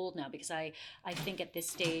suggest I'm old now, because I think at this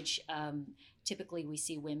stage, typically we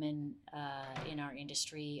see women in our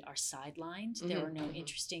industry are sidelined. There are no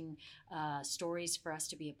interesting stories for us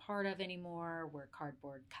to be a part of anymore. We're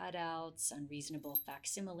cardboard cutouts, unreasonable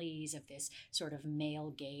facsimiles of this sort of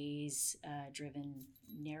male gaze driven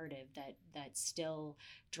narrative that still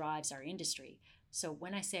drives our industry. So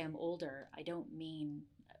when I say I'm older, I don't mean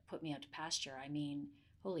put me out to pasture. I mean,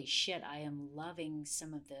 holy shit, I am loving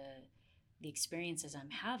some of the experiences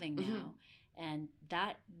I'm having now. And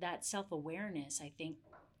that self-awareness, I think,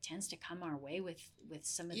 tends to come our way with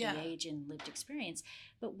some of the age and lived experience.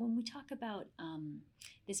 But when we talk about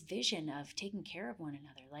this vision of taking care of one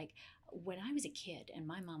another, like when I was a kid, and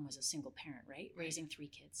my mom was a single parent, right? Raising 3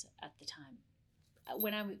 kids at the time.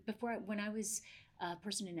 When I was a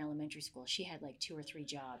person in elementary school, she had like 2 or 3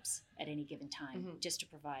 jobs at any given time just to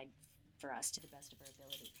provide for us to the best of her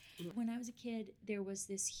ability. When I was a kid, there was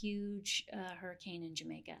this huge hurricane in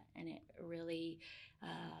Jamaica, and it really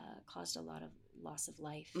caused a lot of loss of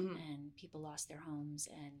life, and people lost their homes,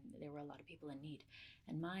 and there were a lot of people in need.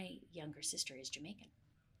 And my younger sister is Jamaican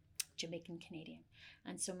Canadian.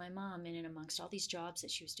 And so my mom, in and amongst all these jobs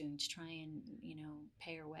that she was doing to try and,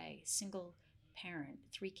 pay her way, single parent,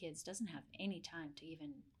 3 kids, doesn't have any time to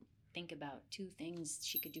even think about 2 things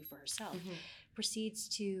she could do for herself, proceeds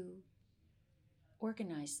to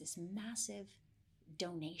organize this massive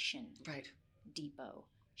donation depot.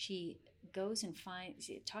 She goes and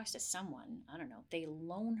talks to someone, I don't know, they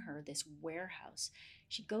loan her this warehouse.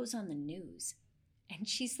 She goes on the news, and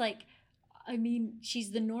she's like, I mean, she's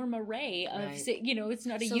the Norma Ray of, it's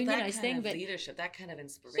not a unionized thing, but leadership, that kind of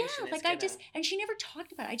inspiration. Yeah, like and she never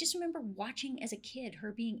talked about it. I just remember watching as a kid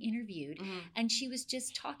her being interviewed, and she was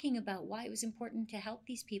just talking about why it was important to help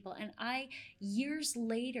these people. And I, years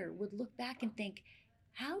later, would look back and think,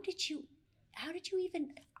 how did you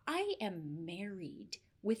even? I am married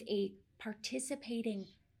with a participating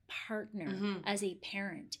partner as a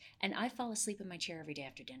parent, and I fall asleep in my chair every day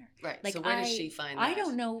after dinner. Right. Like, so where does she find that? I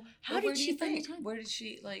don't know. How did she find the time? Where did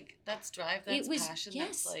she, that's drive, that's passion,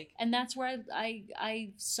 yes. that's and that's where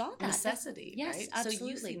I saw that. Necessity, yes, right? absolutely.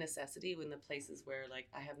 So you see necessity in the places where,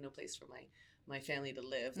 I have no place for my family to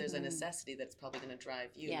live. There's a necessity that's probably going to drive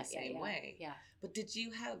you the same way. Yeah. But did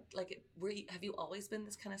you have, have you always been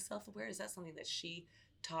this kind of self-aware? Is that something that she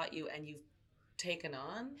taught you and you've taken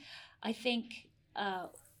on? I think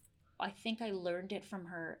I learned it from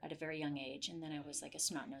her at a very young age, and then I was like a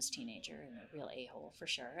snot-nosed teenager and a real a-hole for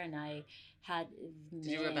sure. And I had.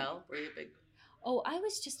 Did you rebel? Were you big? Oh, I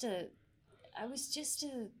was just a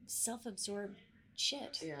self-absorbed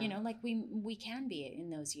shit. Yeah. We can be in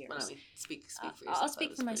those years. Well, speak for yourself. I'll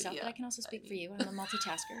speak for myself, but I can also speak for you. I'm a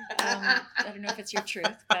multitasker. I don't know if it's your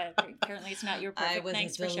truth, but apparently it's not your perfect.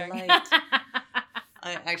 Thanks for sharing.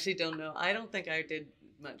 I actually don't know. I don't think I did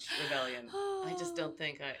much rebellion. I just don't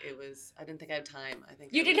think I didn't think I had time. I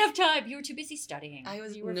think you didn't have time. You were too busy studying. I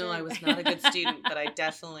was not a good student, but I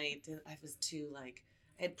definitely did. I was too I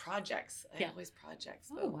had projects. I had always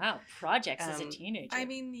projects. Oh wow, projects as a teenager. I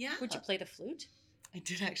mean, yeah. Would you play the flute? I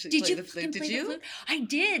did actually play the flute. Did you? I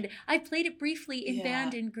did. I played it briefly in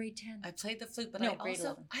band in grade 10. I played the flute, but I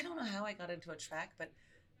don't know how I got into a track, but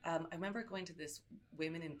I remember going to this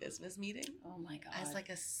women in business meeting. Oh my God. As a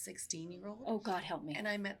 16-year-old. Oh God, help me. And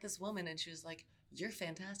I met this woman and she was like, "You're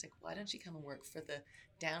fantastic. Why don't you come and work for the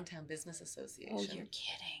Downtown Business Association?" Oh, you're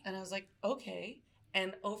kidding. And I was like, "Okay."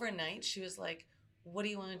 And overnight she was like, "What do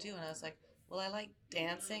you want to do?" And I was like, "Well, I like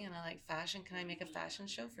dancing and I like fashion. Can I make a fashion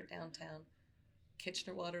show for downtown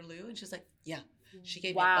Kitchener-Waterloo?" And she's like, "Yeah." She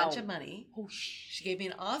gave me a bunch of money. Oh, she gave me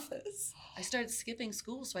an office. I started skipping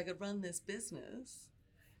school so I could run this business.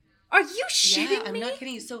 Are you shitting me? I'm not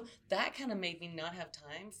kidding you. So that kind of made me not have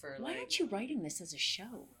time for Why aren't you writing this as a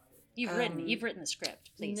show? You've written the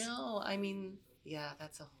script, please. No, I mean,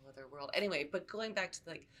 that's a whole other world. Anyway, but going back to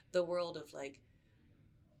the world of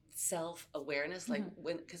self-awareness,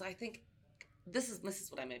 because I think this is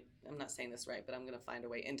what I'm not saying this right, but I'm going to find a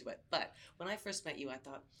way into it. But when I first met you, I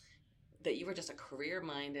thought that you were just a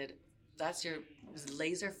career-minded, that's your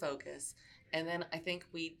laser focus. And then I think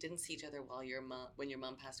we didn't see each other while when your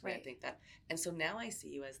mom passed away. Right. I think that, and so now I see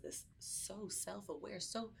you as this so self-aware,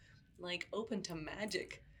 so like open to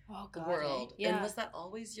magic Oh God, world. Yeah. And was that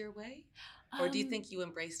always your way, or do you think you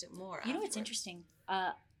embraced it more? You know, it's interesting.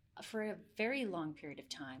 For a very long period of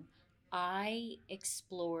time, I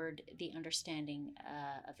explored the understanding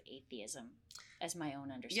of atheism as my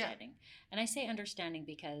own understanding. And I say understanding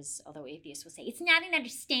because although atheists will say it's not an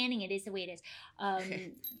understanding, it is the way it is.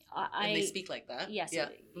 And they speak like that. Yes, Yeah.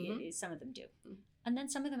 Some of them do. Mhm. And then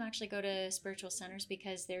some of them actually go to spiritual centers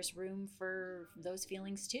because there's room for those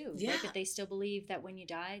feelings too. Yeah. Right? But they still believe that when you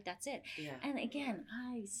die, that's it. Yeah. And again,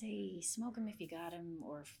 I say smoke them if you got them,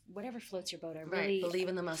 or whatever floats your boat. I Right. really Believe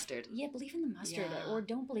in the mustard. Yeah, believe in the mustard, Yeah. or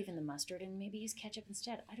don't believe in the mustard, and maybe use ketchup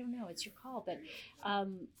instead. I don't know. It's your call. But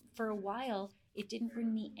for a while, it didn't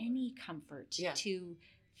bring me any comfort to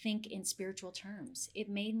think in spiritual terms. It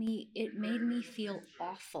made me feel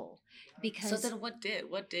awful because. So then, what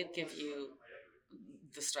did give you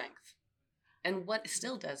the strength, and what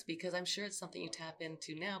still does? Because I'm sure it's something you tap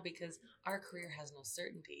into now, because our career has no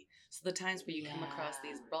certainty. So the times where you come across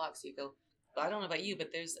these blocks, you go, well, I don't know about you,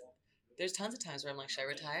 but there's tons of times where I'm like, should I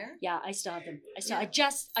retire? Yeah, I still have them. I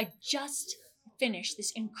just finished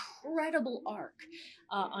this incredible arc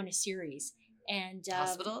on a series. And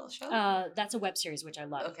hospital show? That's a web series, which I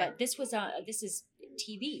love. Okay. But this is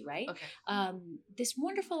TV, right? Okay. This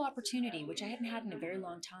wonderful opportunity, which I hadn't had in a very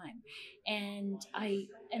long time, and I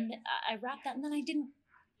wrapped that, and then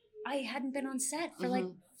I hadn't been on set for like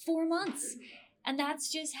 4 months, and that's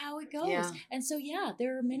just how it goes. Yeah. And so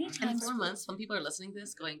there are many times. And 4 months, when people are listening to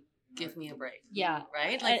this, going, give me a break. Yeah.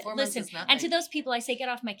 Right? Like 4 months is nothing. And to those people, I say, get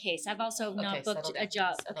off my case. I've also not booked a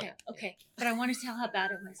job. Okay. But I want to tell how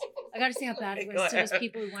bad it was. I got to say how bad it was to those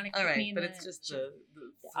people who want to keep me in but it's just the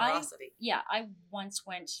ferocity. I once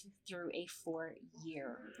went through a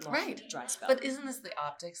 4-year long dry spell. But isn't this the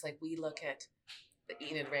optics? Like, we look at the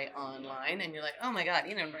Enid Ray online, and you're like, oh my God,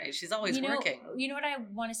 Enid Ray, she's always working. You know what I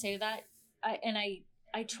want to say to that?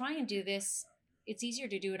 I try and do this. It's easier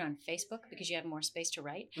to do it on Facebook because you have more space to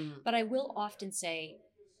write. Mm-hmm. But I will often say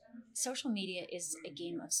social media is a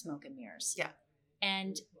game of smoke and mirrors. Yeah.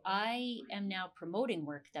 And I am now promoting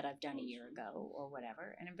work that I've done a year ago or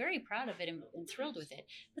whatever. And I'm very proud of it and thrilled with it.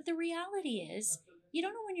 But the reality is you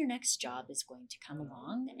don't know when your next job is going to come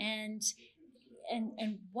along. And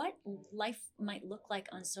what life might look like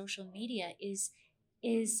on social media is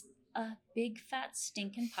a big fat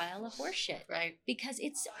stinking pile of horseshit. Right. Because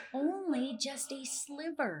it's only just a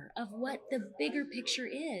sliver of what the bigger picture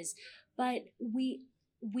is. But we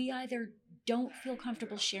either don't feel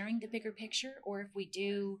comfortable sharing the bigger picture, or if we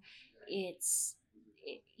do, it's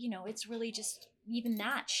really just, even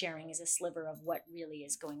that sharing is a sliver of what really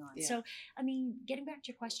is going on. Yeah. So, I mean, getting back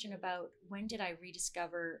to your question about when did I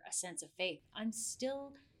rediscover a sense of faith, I'm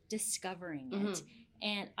still discovering it.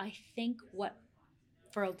 And I think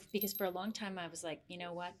because for a long time I was like, you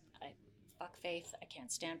know what, fuck faith, I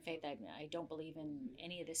can't stand faith, I don't believe in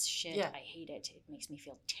any of this shit. I hate it makes me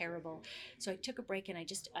feel terrible. So I took a break and I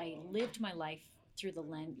lived my life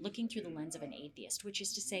looking through the lens of an atheist, which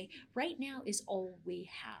is to say, right now is all we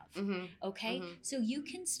have. Okay. So you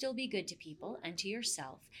can still be good to people and to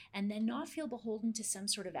yourself, and then not feel beholden to some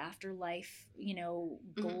sort of afterlife,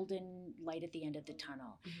 golden light at the end of the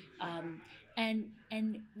tunnel.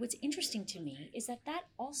 And what's interesting to me is that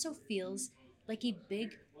also feels like a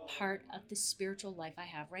big part of the spiritual life I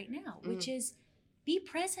have right now, which is be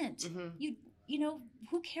present.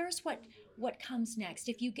 Who cares what comes next?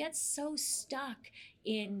 If you get so stuck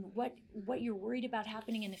in what you're worried about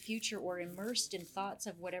happening in the future, or immersed in thoughts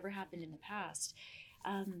of whatever happened in the past,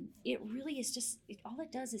 it really is just, all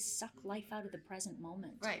it does is suck life out of the present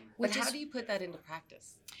moment. Right. But how do you put that into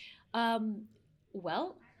practice?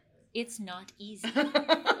 Well, it's not easy,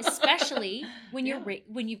 especially when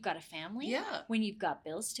when you've got a family, when you've got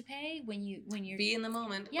bills to pay, when you're be in the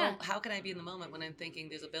moment. Yeah. Oh, how can I be in the moment when I'm thinking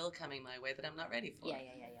there's a bill coming my way that I'm not ready for? Yeah.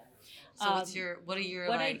 So what are your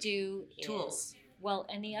I do tools?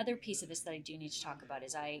 And the other piece of this that I do need to talk about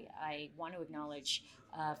is I want to acknowledge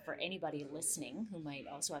for anybody listening who might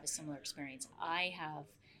also have a similar experience, I have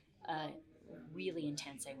really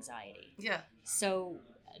intense anxiety. Yeah. So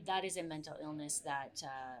that is a mental illness that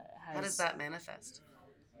has... How does that manifest?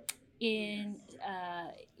 In...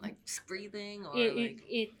 like breathing, or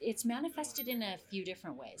it's manifested in a few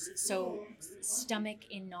different ways. So stomach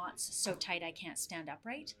in knots so tight I can't stand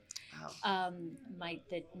upright. Wow. My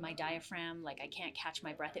diaphragm, like I can't catch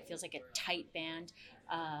my breath. It feels like a tight band.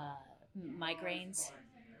 Migraines.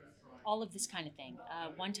 All of this kind of thing.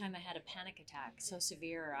 One time I had a panic attack so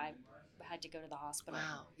severe had to go to the hospital.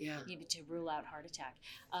 Wow. Yeah. To rule out heart attack.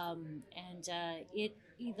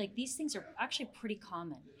 Like these things are actually pretty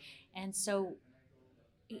common. And so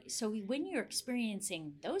when you're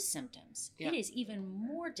experiencing those symptoms, Yeah. it is even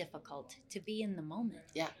more difficult to be in the moment.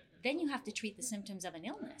 Yeah. Then you have to treat the symptoms of an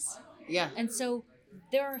illness. Yeah. And so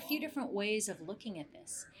there are a few different ways of looking at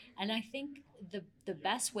this. And I think the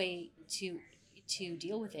best way to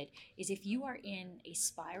deal with it is if you are in a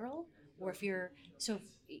spiral, or if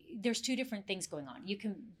there's two different things going on. You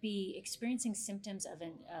can be experiencing symptoms of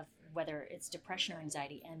whether it's depression or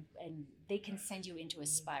anxiety, and they can send you into a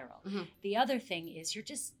spiral. Mm-hmm. The other thing is you're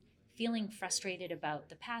just feeling frustrated about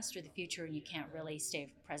the past or the future, and you can't really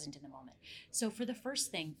stay present in the moment. So for the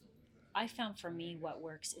first thing, I found for me what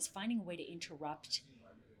works is finding a way to interrupt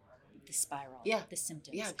the spiral, the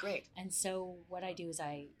symptoms. Yeah, great. And so what I do is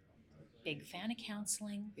big fan of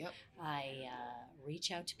counseling. Yep. I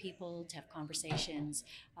reach out to people to have conversations.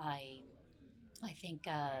 I think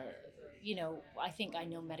I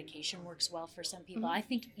know medication works well for some people. Mm-hmm. I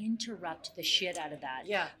think interrupt the shit out of that.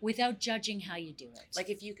 Yeah. Without judging how you do it. Like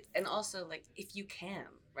if you can,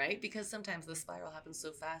 right? Because sometimes the spiral happens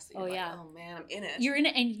so fast that you're oh man, I'm in it. You're in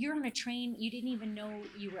it, and you're on a train. You didn't even know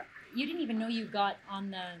you got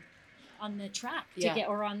on the track to get,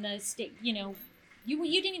 or on the state. You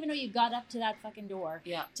didn't even know you got up to that fucking door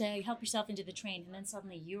to help yourself into the train, and then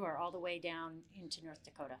suddenly you are all the way down into North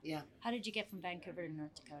Dakota. Yeah. How did you get from Vancouver to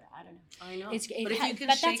North Dakota? I don't know. I know. But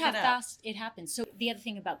that's how fast it happens. So the other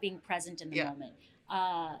thing about being present in the moment,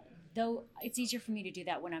 though it's easier for me to do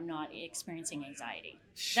that when I'm not experiencing anxiety.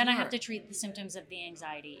 Sure. Then I have to treat the symptoms of the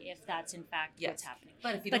anxiety if that's in fact what's happening.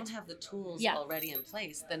 But if you don't have the tools already in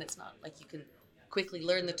place, then it's not like you can quickly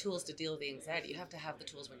learn the tools to deal with the anxiety. You have to have the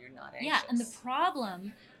tools when you're not anxious. Yeah, and the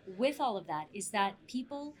problem with all of that is that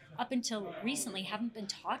people up until recently haven't been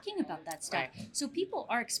talking about that stuff. Right. So people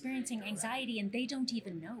are experiencing anxiety and they don't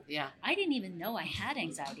even know. Yeah. I didn't even know I had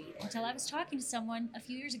anxiety until I was talking to someone a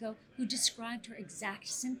few years ago who described her exact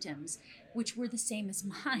symptoms, which were the same as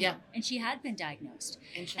mine. Yeah. And she had been diagnosed.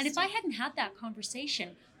 And if I hadn't had that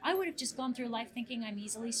conversation, I would have just gone through life thinking I'm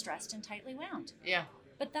easily stressed and tightly wound. Yeah.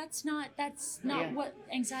 But that's not what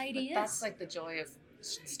anxiety is. That's like the joy of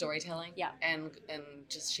storytelling. Yeah. And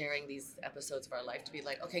just sharing these episodes of our life to be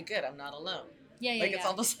like, okay, good, I'm not alone. Yeah. It's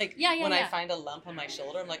almost like when I find a lump on my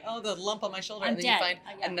shoulder, I'm like, oh, the lump on my shoulder. I'm and then dead.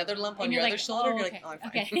 you find another lump on your other shoulder, and you're like, oh, I'm fine.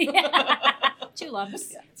 Okay. 2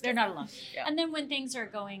 lumps. Yeah, they're not a lump. Yeah. And then when things are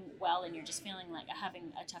going well and you're just feeling like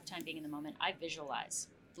having a tough time being in the moment, I visualize.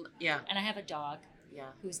 Yeah. And I have a dog. Yeah.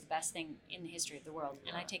 Who's the best thing in the history of the world,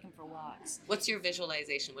 and I take him for walks. What's your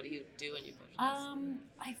visualization? What do you do when you visualize?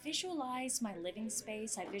 I visualize my living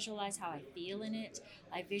space. I visualize how I feel in it.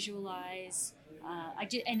 I visualize.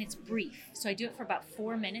 And it's brief, so I do it for about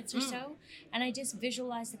 4 minutes or so, and I just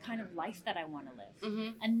visualize the kind of life that I want to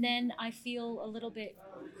live, and then I feel a little bit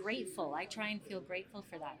grateful. I try and feel grateful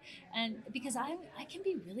for that, and because I can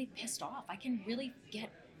be really pissed off. I can really get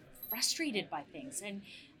frustrated by things, and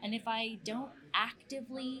if I don't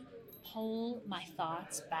actively pull my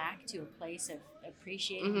thoughts back to a place of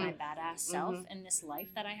appreciating my badass self and this life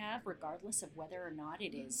that I have, regardless of whether or not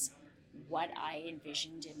it is what I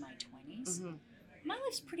envisioned in my 20s, my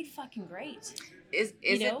life's pretty fucking great. Is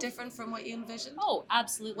it different from what you envisioned? Oh,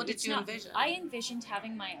 absolutely. What did you envision? I envisioned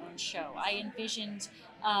having my own show. I envisioned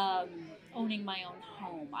owning my own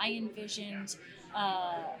home. I envisioned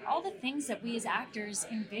all the things that we as actors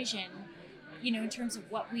envision, in terms of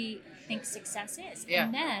what we think success is. Yeah.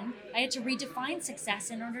 And then I had to redefine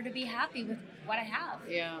success in order to be happy with what I have.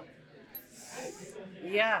 Yeah.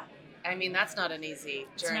 Yeah. I mean, that's not an easy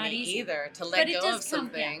journey either, to let go of some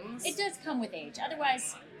things. It does come with age.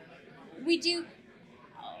 Otherwise, we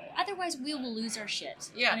will lose our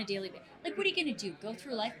shit on a daily basis. Like, what are you going to do? Go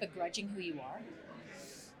through life begrudging who you are?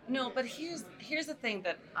 No, but here's the thing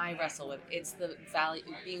that I wrestle with. It's the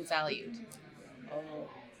being valued. Oh.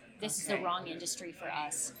 This is the wrong industry for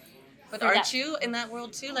us. But aren't you in that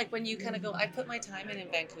world too? Like when you kind of go, I put my time in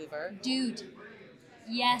Vancouver. Dude,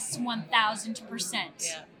 yes, 1,000%.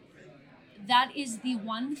 Yeah. That is the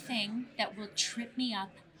one thing that will trip me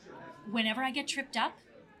up. Whenever I get tripped up,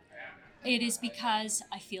 it is because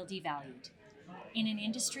I feel devalued. In an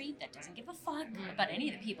industry that doesn't give a fuck about any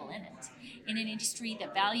of the people in it. In an industry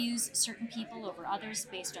that values certain people over others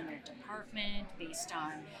based on their department, based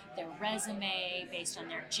on their resume, based on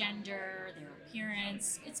their gender, their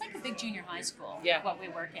appearance. It's like a big junior high school, what we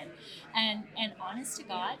work in. And honest to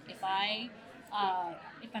God, if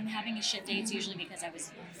I'm having a shit day, it's usually because I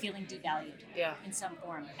was feeling devalued in some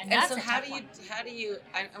form. And that's so how do you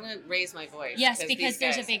I'm going to raise my voice. Because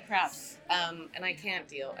there's a big crowd. And I can't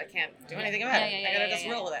do anything about it. I got to just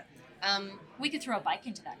roll with it. We could throw a bike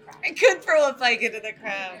into that crowd. I could throw a bike into the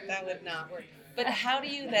crowd. That would not work. But how do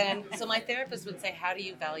you then, so my therapist would say, how do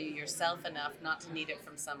you value yourself enough not to need it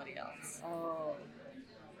from somebody else? Oh,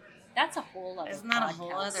 that's a whole other Isn't that a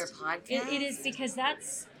whole other podcast? It is, because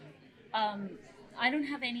that's, I don't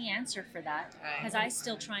have any answer for that, because I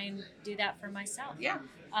still try and do that for myself. Yeah.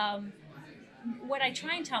 What I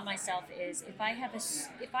try and tell myself is if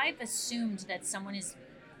I've assumed that someone has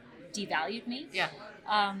devalued me,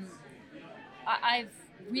 I've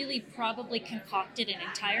really probably concocted an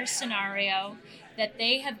entire scenario that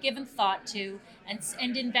they have given thought to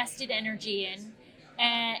and invested energy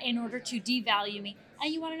in order to devalue me.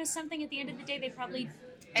 And you want to know something? At the end of the day, they probably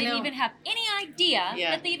didn't even have any idea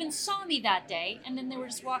that they even saw me that day, and then they were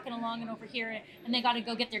just walking along and over here, and they got to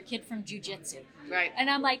go get their kid from jiu-jitsu. Right. And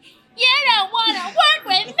I'm like, you don't want to work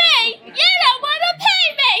with me. You don't want to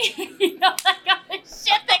pay me. You know, that kind of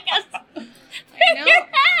shit that goes through your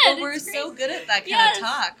head. Well, we're so good at that kind of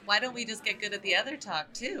talk. Why don't we just get good at the other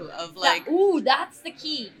talk too? Of like, that's the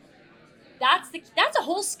key. That's a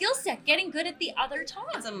whole skill set. Getting good at the other talk.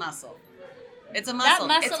 It's a muscle. It's a muscle.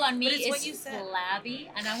 That muscle on me is flabby,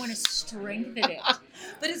 and I want to strengthen it.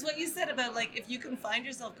 But it's what you said about, like, if you can find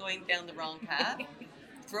yourself going down the wrong path,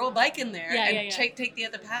 throw a bike in there and take the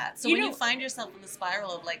other path. So when you find yourself in the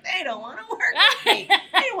spiral of, like, they don't want to work with me,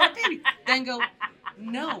 they don't want to pay me, then go,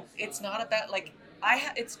 no, it's not about, like,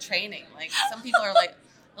 it's training. Like, some people are like,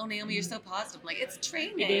 oh, Naomi, you're so positive. Like, it's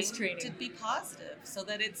training. It is training. To be positive so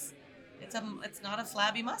that it's not a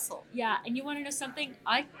flabby muscle. Yeah, and you want to know something?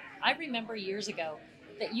 I remember years ago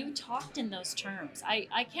that you talked in those terms.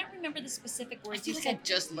 I can't remember the specific words you said. I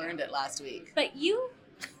just learned it last week. But you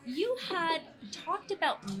had talked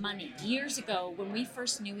about money years ago when we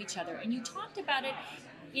first knew each other, and you talked about it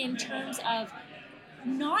in terms of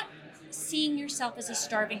not seeing yourself as a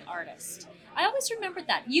starving artist. I always remembered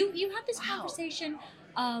that. You had this conversation,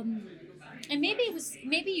 and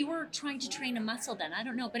maybe you were trying to train a muscle then, I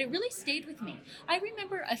don't know, but it really stayed with me. I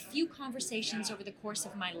remember a few conversations over the course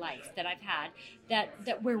of my life that I've had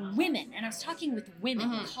that were women, and I was talking with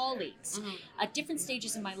women, colleagues, at different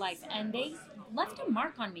stages in my life, and they left a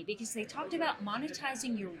mark on me because they talked about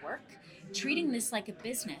monetizing your work, treating this like a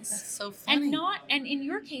business. That's so funny. And in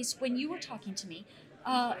your case, when you were talking to me,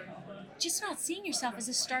 just not seeing yourself as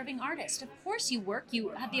a starving artist. Of course you work, you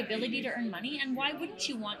have the ability to earn money, and why wouldn't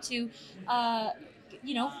you want to,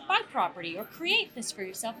 buy property or create this for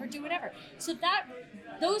yourself or do whatever? So that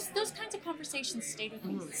those kinds of conversations stayed with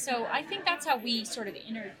me. So I think that's how we sort of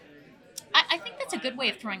I think that's a good way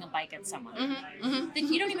of throwing a bike at someone. That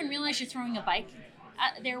you don't even realize you're throwing a bike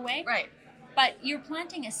their way. Right. But you're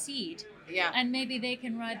planting a seed. Yeah. And maybe they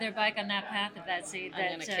can ride their bike on that path of that seed. I'm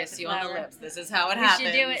going to kiss you on the lips. This is how it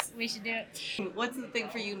happens. We should do it. What's the thing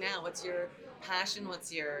for you now? What's your passion?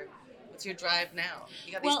 What's your drive now?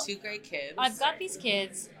 You got these two great kids. I've got these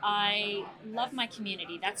kids. I love my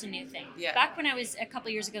community. That's a new thing. Yeah. Back when I was a couple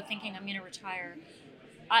years ago thinking I'm going to retire,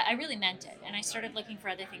 I really meant it. And I started looking for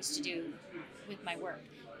other things to do with my work.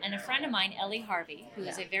 And a friend of mine, Ellie Harvey, who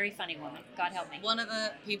is a very funny woman, God help me. One of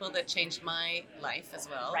the people that changed my life as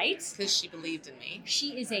well. Right? Because she believed in me.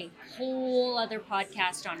 She is a whole other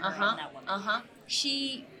podcast on her own, that woman.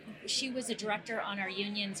 She was a director on our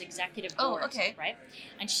union's executive board. Oh, okay. Right?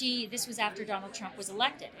 And this was after Donald Trump was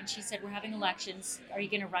elected. And she said, we're having elections. Are you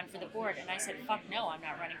going to run for the board? And I said, fuck no, I'm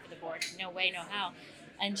not running for the board. No way, no how.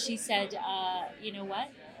 And she said, you know what?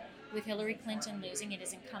 With Hillary Clinton losing, it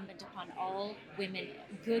is incumbent upon all women,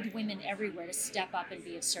 good women everywhere, to step up and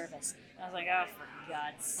be of service. And I was like, oh, for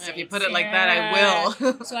God's sake. If you put it like that, I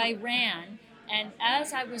will. So I ran, and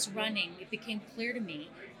as I was running, it became clear to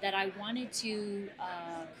me that I wanted to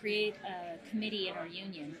create a committee in our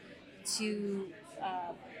union to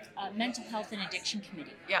a mental health and addiction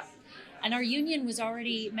committee. Yeah. And our union was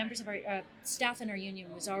already, members of our staff in our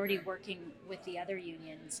union was already working with the other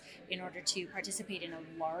unions in order to participate in a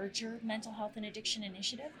larger mental health and addiction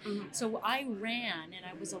initiative. So I ran and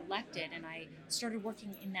I was elected, and I started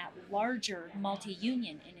working in that larger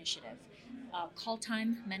multi-union initiative,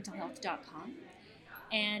 calltimementalhealth.com.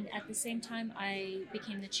 And at the same time, I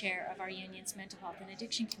became the chair of our union's mental health and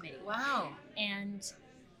addiction committee. Wow. And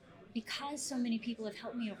because so many people have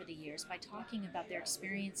helped me over the years by talking about their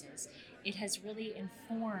experiences, it has really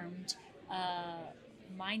informed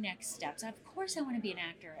my next steps. Of course, I want to be an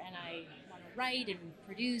actor, and I want to write and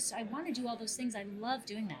produce. I want to do all those things. I love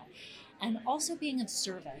doing that. And also being of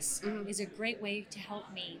service is a great way to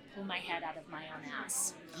help me pull my head out of my own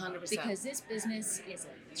ass. 100%. Because this business is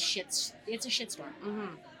it's a shitstorm.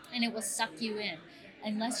 And it will suck you in.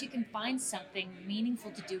 unless you can find something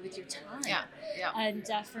meaningful to do with your time. Yeah. And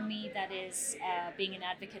for me, that is being an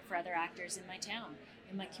advocate for other actors in my town,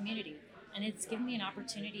 in my community. And it's given me an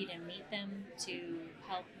opportunity to meet them, to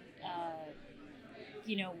help.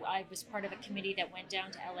 I was part of a committee that went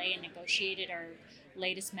down to LA and negotiated our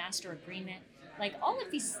latest master agreement. Like, all of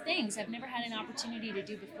these things I've never had an opportunity to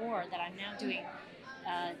do before that I'm now doing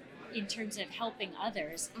in terms of helping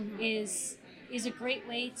others is a great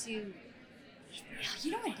way to,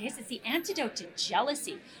 you know what it is? It's the antidote to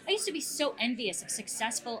jealousy. I used to be so envious of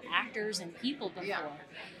successful actors and people before. Yeah.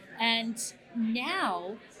 And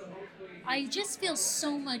now I just feel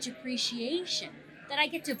so much appreciation that I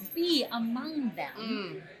get to be among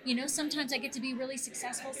them. Sometimes I get to be really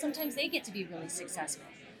successful. Sometimes they get to be really successful.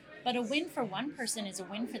 But a win for one person is a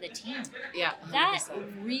win for the team. Yeah. 100%. That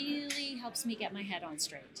really helps me get my head on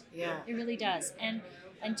straight. Yeah. It really does. And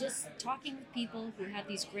just talking with people who have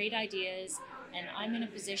these great ideas, and I'm in a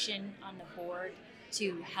position on the board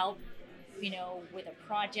to help, with a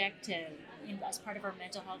project as part of our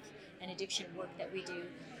mental health and addiction work that we do,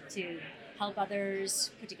 to help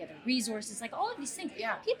others put together resources, like all of these things.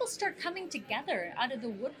 Yeah. People start coming together out of the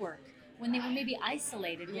woodwork when they were maybe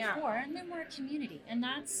isolated before, and then we're a community. And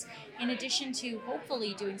that's in addition to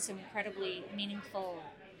hopefully doing some incredibly meaningful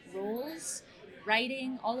roles,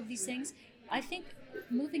 writing, all of these things. I think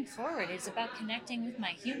moving forward is about connecting with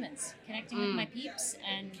my humans, connecting with my peeps,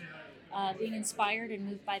 and being inspired and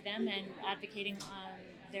moved by them, and advocating on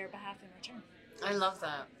their behalf in return. I love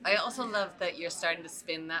that. I also love that you're starting to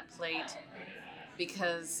spin that plate,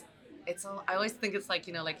 because I always think it's like,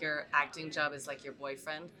 like your acting job is like your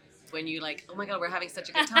boyfriend. When you like, oh my God, we're having such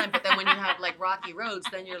a good time. But then when you have like rocky roads,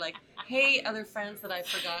 then you're like, hey, other friends that I've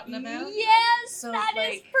forgotten about. Yes, so that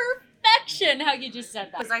is perfection, how you just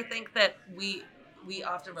said that. Because I think that we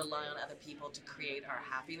often rely on other people to create our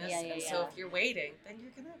happiness. So if you're waiting, then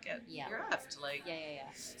you're going to get you're effed.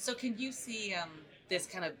 So can you see this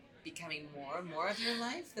kind of becoming more and more of your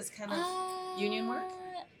life, this kind of union work?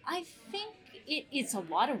 I think it's a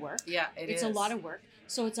lot of work. Yeah, it's a lot of work.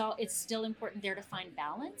 So it's still important there to find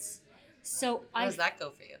balance. So how does that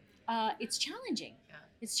go for you? It's challenging. Yeah.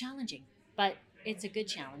 It's challenging, but it's a good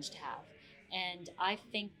challenge to have. And I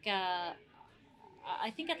think I'd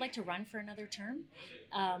like to run for another term,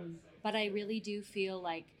 but I really do feel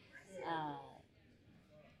like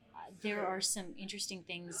there are some interesting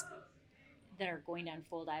things that are going to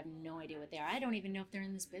unfold. I have no idea what they are. I don't even know if they're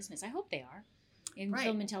in this business. I hope they are. In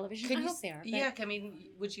film and television, I hope they are. Yeah, I mean,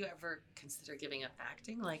 would you ever consider giving up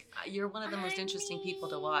acting? Like, you're one of the most interesting people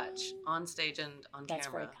to watch on stage and on camera.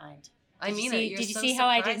 That's very kind. I mean, did you see how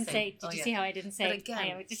I didn't say? Did you see how I didn't say? But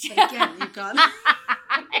again, you've gone.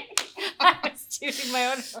 I was choosing my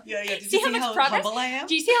own. Yeah. Did you see how humble I am?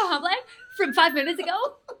 Do you see how humble I am from 5 minutes ago?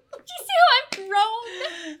 Do you see how I've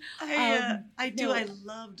grown? I do. No.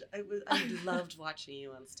 I loved watching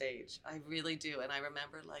you on stage. I really do. And I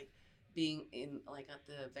remember being in at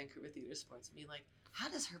the Vancouver Theatre Sports and being like, how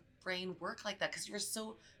does her brain work like that? Because you were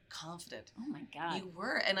so confident. Oh my God. You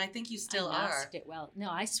were, and I think you still I are. masked it well.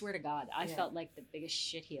 No, I swear to God, I felt like the biggest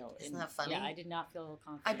shitheel. Isn't that funny? Yeah, I did not feel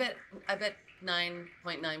confident. I bet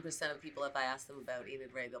 9.9% of people, if I ask them about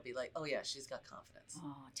Enid Ray, they'll be like, oh yeah, she's got confidence.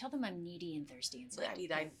 Oh, tell them I'm needy and thirsty inside.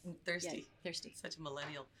 I'm thirsty. Yeah, thirsty. Such a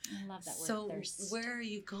millennial. I love that word, so thirst. So where are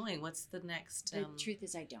you going? What's the next? The truth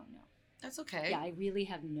is I don't know. That's okay. Yeah, I really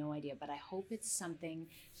have no idea, but I hope it's something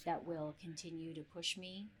that will continue to push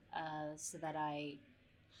me so that I,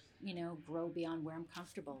 grow beyond where I'm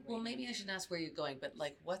comfortable. Well, maybe I shouldn't ask where you're going, but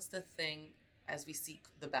what's the thing, as we seek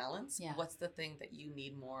the balance, what's the thing that you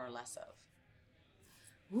need more or less of?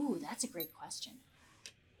 Ooh, that's a great question.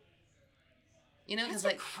 That's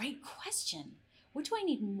a great question. What do I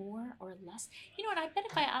need more or less? You know what? I bet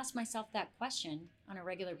if I asked myself that question on a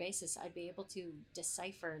regular basis, I'd be able to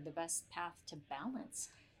decipher the best path to balance.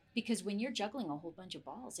 Because when you're juggling a whole bunch of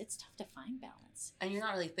balls, it's tough to find balance. And you're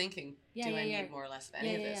not really thinking, do I need more or less of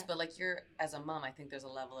any of this? But you're, as a mom, I think there's a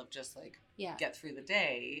level of just get through the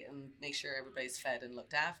day and make sure everybody's fed and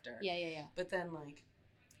looked after. Yeah. But then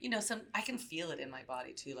I can feel it in my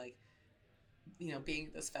body too. Being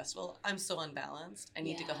at this festival, I'm so unbalanced. I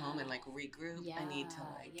need to go home and regroup. I need to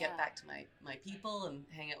get back to my people and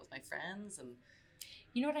hang out with my friends. And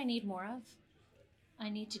you know what I need more of? I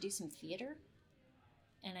need to do some theater,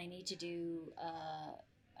 and I need to do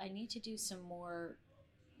some more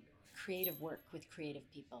creative work with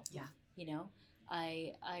creative people. Yeah.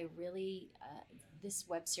 I really this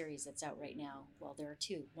web series that's out right now. Well, there are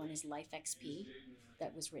two. One is Life XP,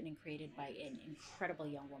 that was written and created by an incredible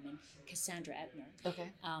young woman, Cassandra Ebner.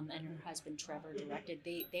 Okay. And her husband Trevor directed.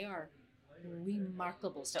 They are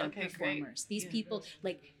remarkable stunt Okay, great. performers. These Yeah. people,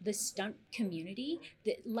 like the stunt community,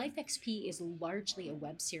 the Life XP is largely a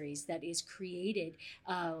web series that is created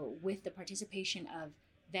with the participation of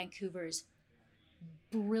Vancouver's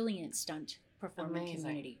brilliant stunt performing Amazing.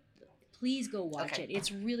 community. Please go watch Okay. it.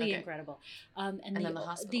 It's really Okay. incredible. And then the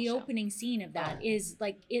hospital the show. opening scene of that Oh. is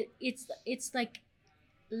like it's like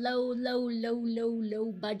low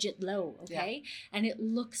budget low, okay? And it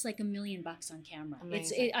looks like $1 million on camera.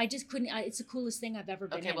 Amazing. I just couldn't. It's the coolest thing I've ever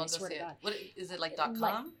been Okay, in. well, I go swear see to it. God. What is it like?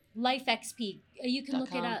 .com? Life XP. You can look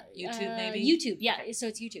it .com? up. YouTube, maybe? YouTube, yeah. Okay. So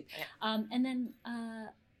it's YouTube. Okay. And then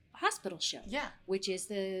Hospital Show. Yeah. Which is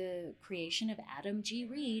the creation of Adam G.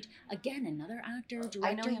 Reed. Again, another actor, director,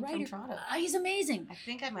 I know him writer. from Toronto. He's amazing. I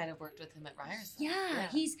think I might have worked with him at Ryerson.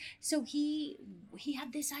 Yeah, he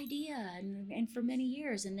had this idea and for many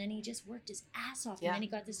years, and then he just worked his ass off, Yeah. and then he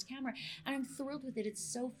got this camera, and I'm thrilled with it. It's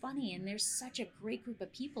so funny, and there's such a great group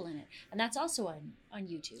of people in it, and that's also on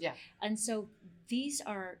YouTube. Yeah. And so these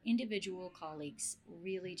are individual colleagues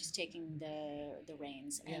really just taking the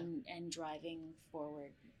reins and driving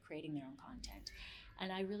forward, creating their own content,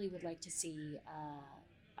 and I really would like to see.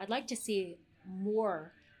 I'd like to see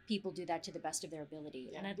more people do that to the best of their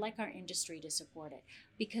ability, and I'd like our industry to support it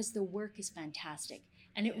because the work is fantastic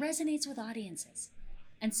and it resonates with audiences.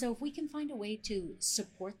 And so if we can find a way to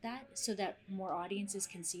support that so that more audiences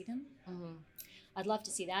can see them, I'd love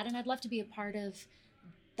to see that, and I'd love to be a part of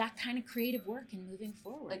that kind of creative work and moving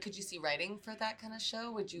forward. Like, could you see writing for that kind of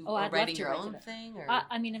show? Would you, Oh, or I'd love writing to your write for own that. thing? Or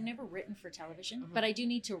I mean, I've never written for television, but I do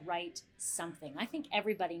need to write something. I think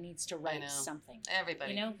everybody needs to know. write something.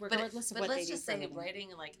 Everybody. You know, regardless of but what they let's do just for a say living. writing,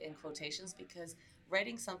 like, in quotations, because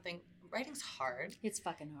writing's hard. It's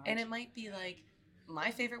fucking hard. And it might be like, my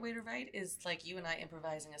favorite way to write is like you and I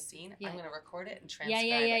improvising a scene. Yeah. I'm going to record it and transcribe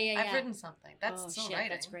yeah, it. I've yeah. written something. That's oh, still shit, writing.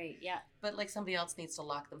 that's great. Yeah. But like somebody else needs to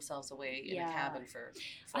lock themselves away in a Yeah. cabin for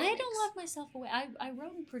 4 I weeks. don't lock myself away. I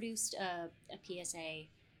wrote and produced a PSA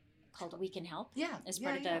called We Can Help Yeah. as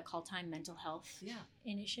part of the Call Time Mental Health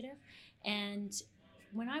initiative. And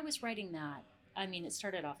when I was writing that, I mean, it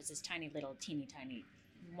started off as this tiny little teeny tiny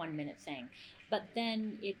 1 minute thing, but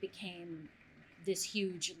then it became this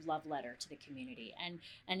huge love letter to the community. And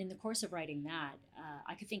in the course of writing that,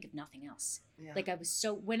 I could think of nothing else. Yeah. Like I was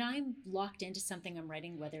so, when I'm locked into something I'm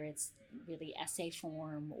writing, whether it's really essay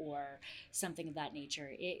form or something of that nature,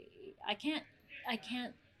 I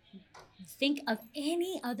can't think of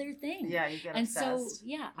any other thing. Yeah, you get and obsessed.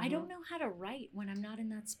 so, I don't know how to write when I'm not in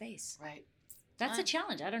that space. Right. That's a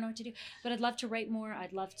challenge. I don't know what to do, but I'd love to write more.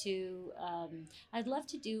 I'd love to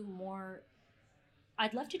do more.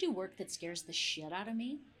 I'd love to do work that scares the shit out of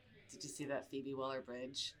me. Did you see that Phoebe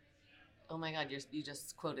Waller-Bridge? Oh my God, you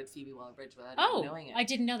just quoted Phoebe Waller-Bridge without even knowing it. I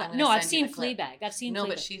didn't know that. I'm No, gonna I've send you seen the clip. Fleabag. I've seen No, Fleabag.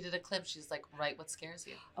 but she did a clip. She's like, write what scares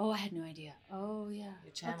you. Oh, I had no idea. Oh, yeah.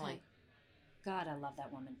 You're channeling. Okay. God, I love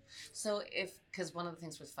that woman. So because one of the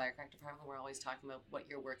things with Firecrack Department, we're always talking about what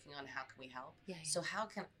you're working on, how can we help? Yeah. So how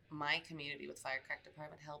can my community with Firecrack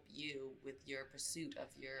Department help you with your pursuit of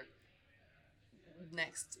your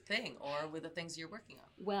next thing or with the things you're working on?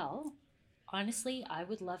 Well, honestly, I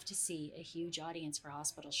would love to see a huge audience for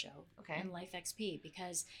Hospital Show and Life XP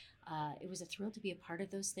because it was a thrill to be a part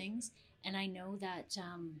of those things. And I know that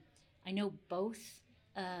I know both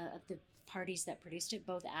of the parties that produced it,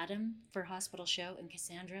 both Adam for Hospital Show and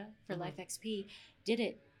Cassandra for Life XP, did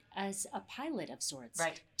it as a pilot of sorts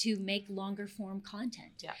to make longer form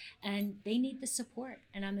content. Yeah. And they need the support.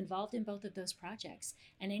 And I'm involved in both of those projects.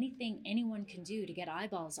 And anything anyone can do to get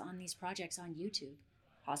eyeballs on these projects on YouTube,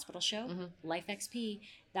 Hospital Show, Life XP,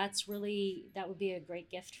 that would be a great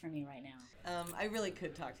gift for me right now. I really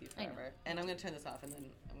could talk to you forever. And I'm going to turn this off and then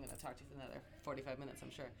I'm going to talk to you for another 45 minutes,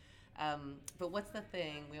 I'm sure. But what's the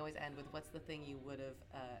thing, we always end with, what's the thing you would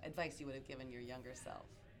have, advice you would have given your younger self?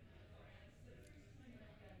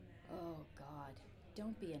 Oh, God.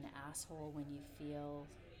 Don't be an asshole when you feel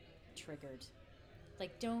triggered.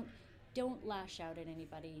 Like, don't lash out at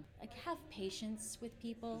anybody. Like, have patience with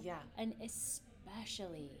people. Yeah. And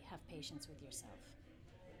especially have patience with yourself.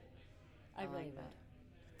 I really like would.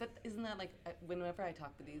 But isn't that like, whenever I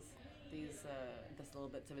talk with these little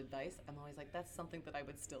bits of advice, I'm always like, that's something that I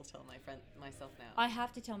would still tell myself now. I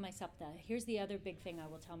have to tell myself that. Here's the other big thing I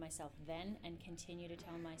will tell myself then and continue to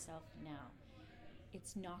tell myself now.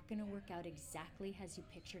 It's not going to work out exactly as you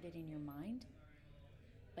pictured it in your mind,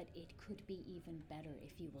 but it could be even better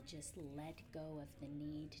if you will just let go of the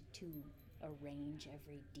need to arrange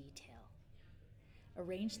every detail.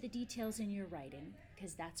 Arrange the details in your writing,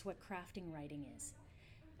 because that's what crafting writing is.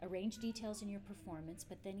 Arrange details in your performance,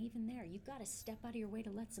 but then even there, you've got to step out of your way to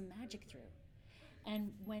let some magic through.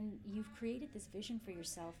 And when you've created this vision for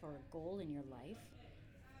yourself or a goal in your life,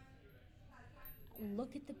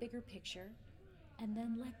 look at the bigger picture and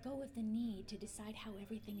then let go of the need to decide how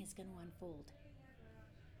everything is going to unfold.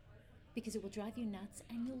 Because it will drive you nuts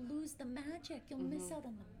and you'll lose the magic. You'll miss out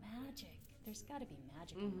on the magic. There's got to be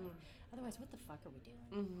magic in life. Otherwise, what the fuck are we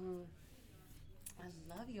doing? I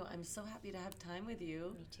love you. I'm so happy to have time with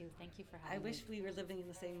you. Me too. Thank you for having me. I wish we were living in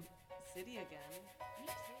the same city again. Me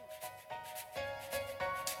too.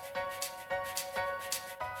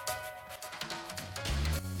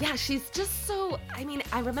 Yeah, she's just so, I mean,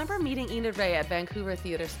 I remember meeting Enid Ray at Vancouver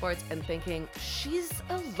Theatre Sports and thinking, she's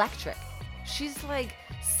electric. She's like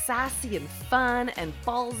sassy and fun and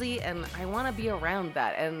ballsy, and I want to be around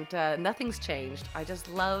that. And nothing's changed. I just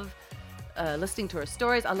love listening to her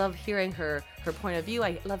stories. I love hearing her point of view.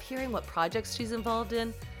 I love hearing what projects she's involved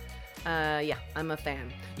in. Yeah, I'm a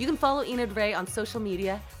fan. You can follow Enid Ray on social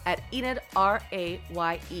media at Enid,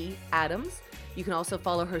 R-A-Y-E Adams. You can also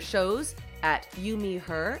follow her shows at You, Me,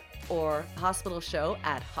 Her, or Hospital Show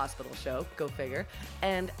at Hospital Show, go figure,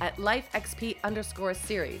 and at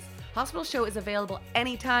LifeXP_series. Hospital Show is available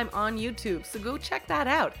anytime on YouTube, so go check that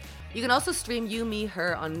out. You can also stream You, Me,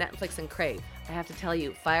 Her on Netflix and Crave. I have to tell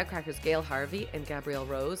you, Firecrackers Gail Harvey and Gabrielle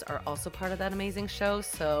Rose are also part of that amazing show,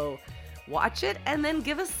 so watch it and then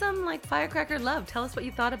give us some like firecracker love. Tell us what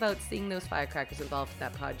you thought about seeing those firecrackers involved in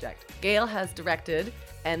that project. Gail has directed,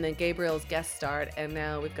 and then Gabrielle's guest starred, and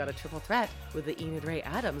now we've got a triple threat with the Enid Ray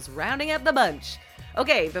Adams rounding out the bunch.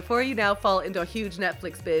 Okay, before you now fall into a huge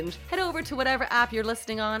Netflix binge, head over to whatever app you're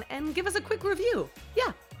listening on and give us a quick review.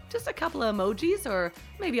 Yeah, just a couple of emojis or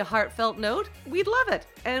maybe a heartfelt note. We'd love it.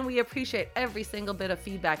 And we appreciate every single bit of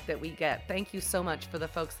feedback that we get. Thank you so much for the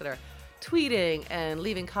folks that are tweeting and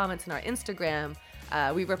leaving comments in our Instagram.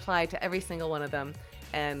 We reply to every single one of them,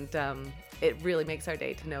 and it really makes our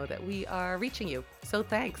day to know that we are reaching you. So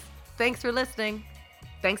thanks. Thanks for listening.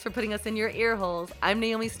 Thanks for putting us in your ear holes. I'm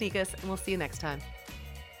Naomi Sneakus, and we'll see you next time.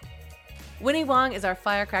 Winnie Wong is our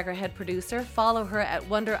Firecracker head producer. Follow her at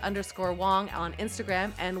Wonder_Wong on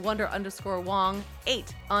Instagram and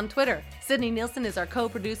Wonder_Wong8 on Twitter. Sydney Nielsen is our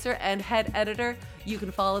co-producer and head editor. You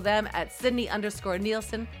can follow them at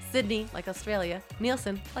Sydney_Nielsen, Sydney like Australia,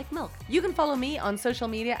 Nielsen like milk. You can follow me on social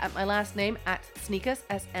media at my last name at Sneakus,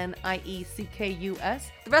 SNIECKUS.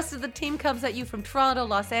 The rest of the team comes at you from Toronto,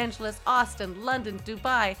 Los Angeles, Austin, London,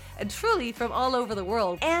 Dubai, and truly from all over the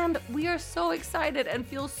world. And we are so excited and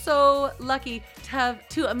feel so lucky to have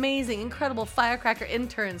two amazing, incredible Firecracker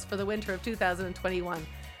interns for the winter of 2021.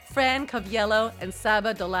 Fran Caviello and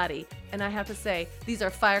Saba Dolati. And I have to say, these are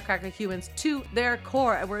Firecracker humans to their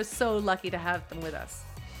core, and we're so lucky to have them with us.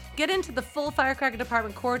 Get into the full Firecracker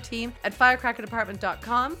Department core team at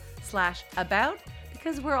firecrackerdepartment.com/about,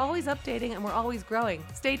 because we're always updating and we're always growing.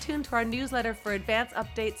 Stay tuned to our newsletter for advance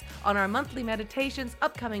updates on our monthly meditations,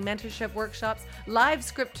 upcoming mentorship workshops, live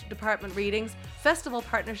script department readings, festival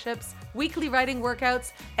partnerships, weekly writing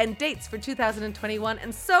workouts, and dates for 2021,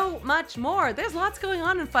 and so much more. There's lots going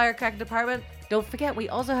on in Firecracker Department. Don't forget, we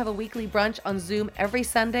also have a weekly brunch on Zoom every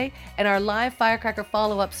Sunday, and our live Firecracker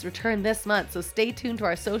follow-ups return this month, so stay tuned to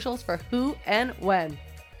our socials for who and when.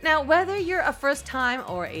 Now, whether you're a first-time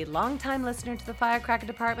or a long-time listener to the Firecracker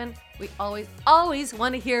Department, we always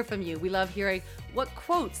want to hear from you. We love hearing what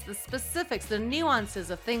quotes, the specifics, the nuances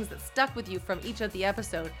of things that stuck with you from each of the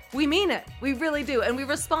episodes. We mean it. We really do. And we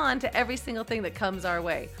respond to every single thing that comes our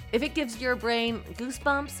way. If it gives your brain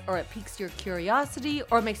goosebumps, or it piques your curiosity,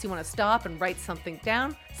 or makes you want to stop and write something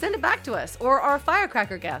down, send it back to us, or our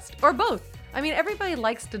Firecracker guest, or both. I mean, everybody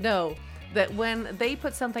likes to know that when they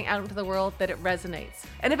put something out into the world, that it resonates.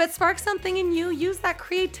 And if it sparks something in you, use that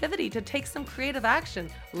creativity to take some creative action.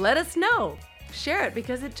 Let us know. Share it,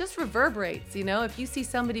 because it just reverberates, you know? If you see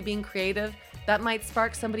somebody being creative, that might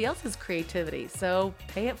spark somebody else's creativity, so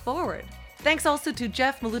pay it forward. Thanks also to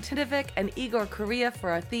Jeff Milutinovic and Igor Korea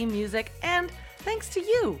for our theme music, and thanks to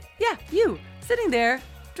you. Yeah, you, sitting there,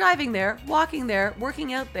 driving there, walking there,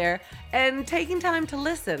 working out there, and taking time to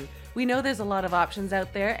listen. We know there's a lot of options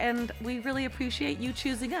out there, and we really appreciate you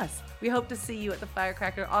choosing us. We hope to see you at the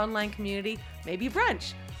Firecracker online community, maybe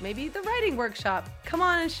brunch, maybe the writing workshop. Come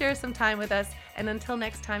on and share some time with us. And until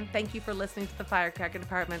next time, thank you for listening to the Firecracker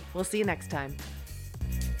Department. We'll see you next time.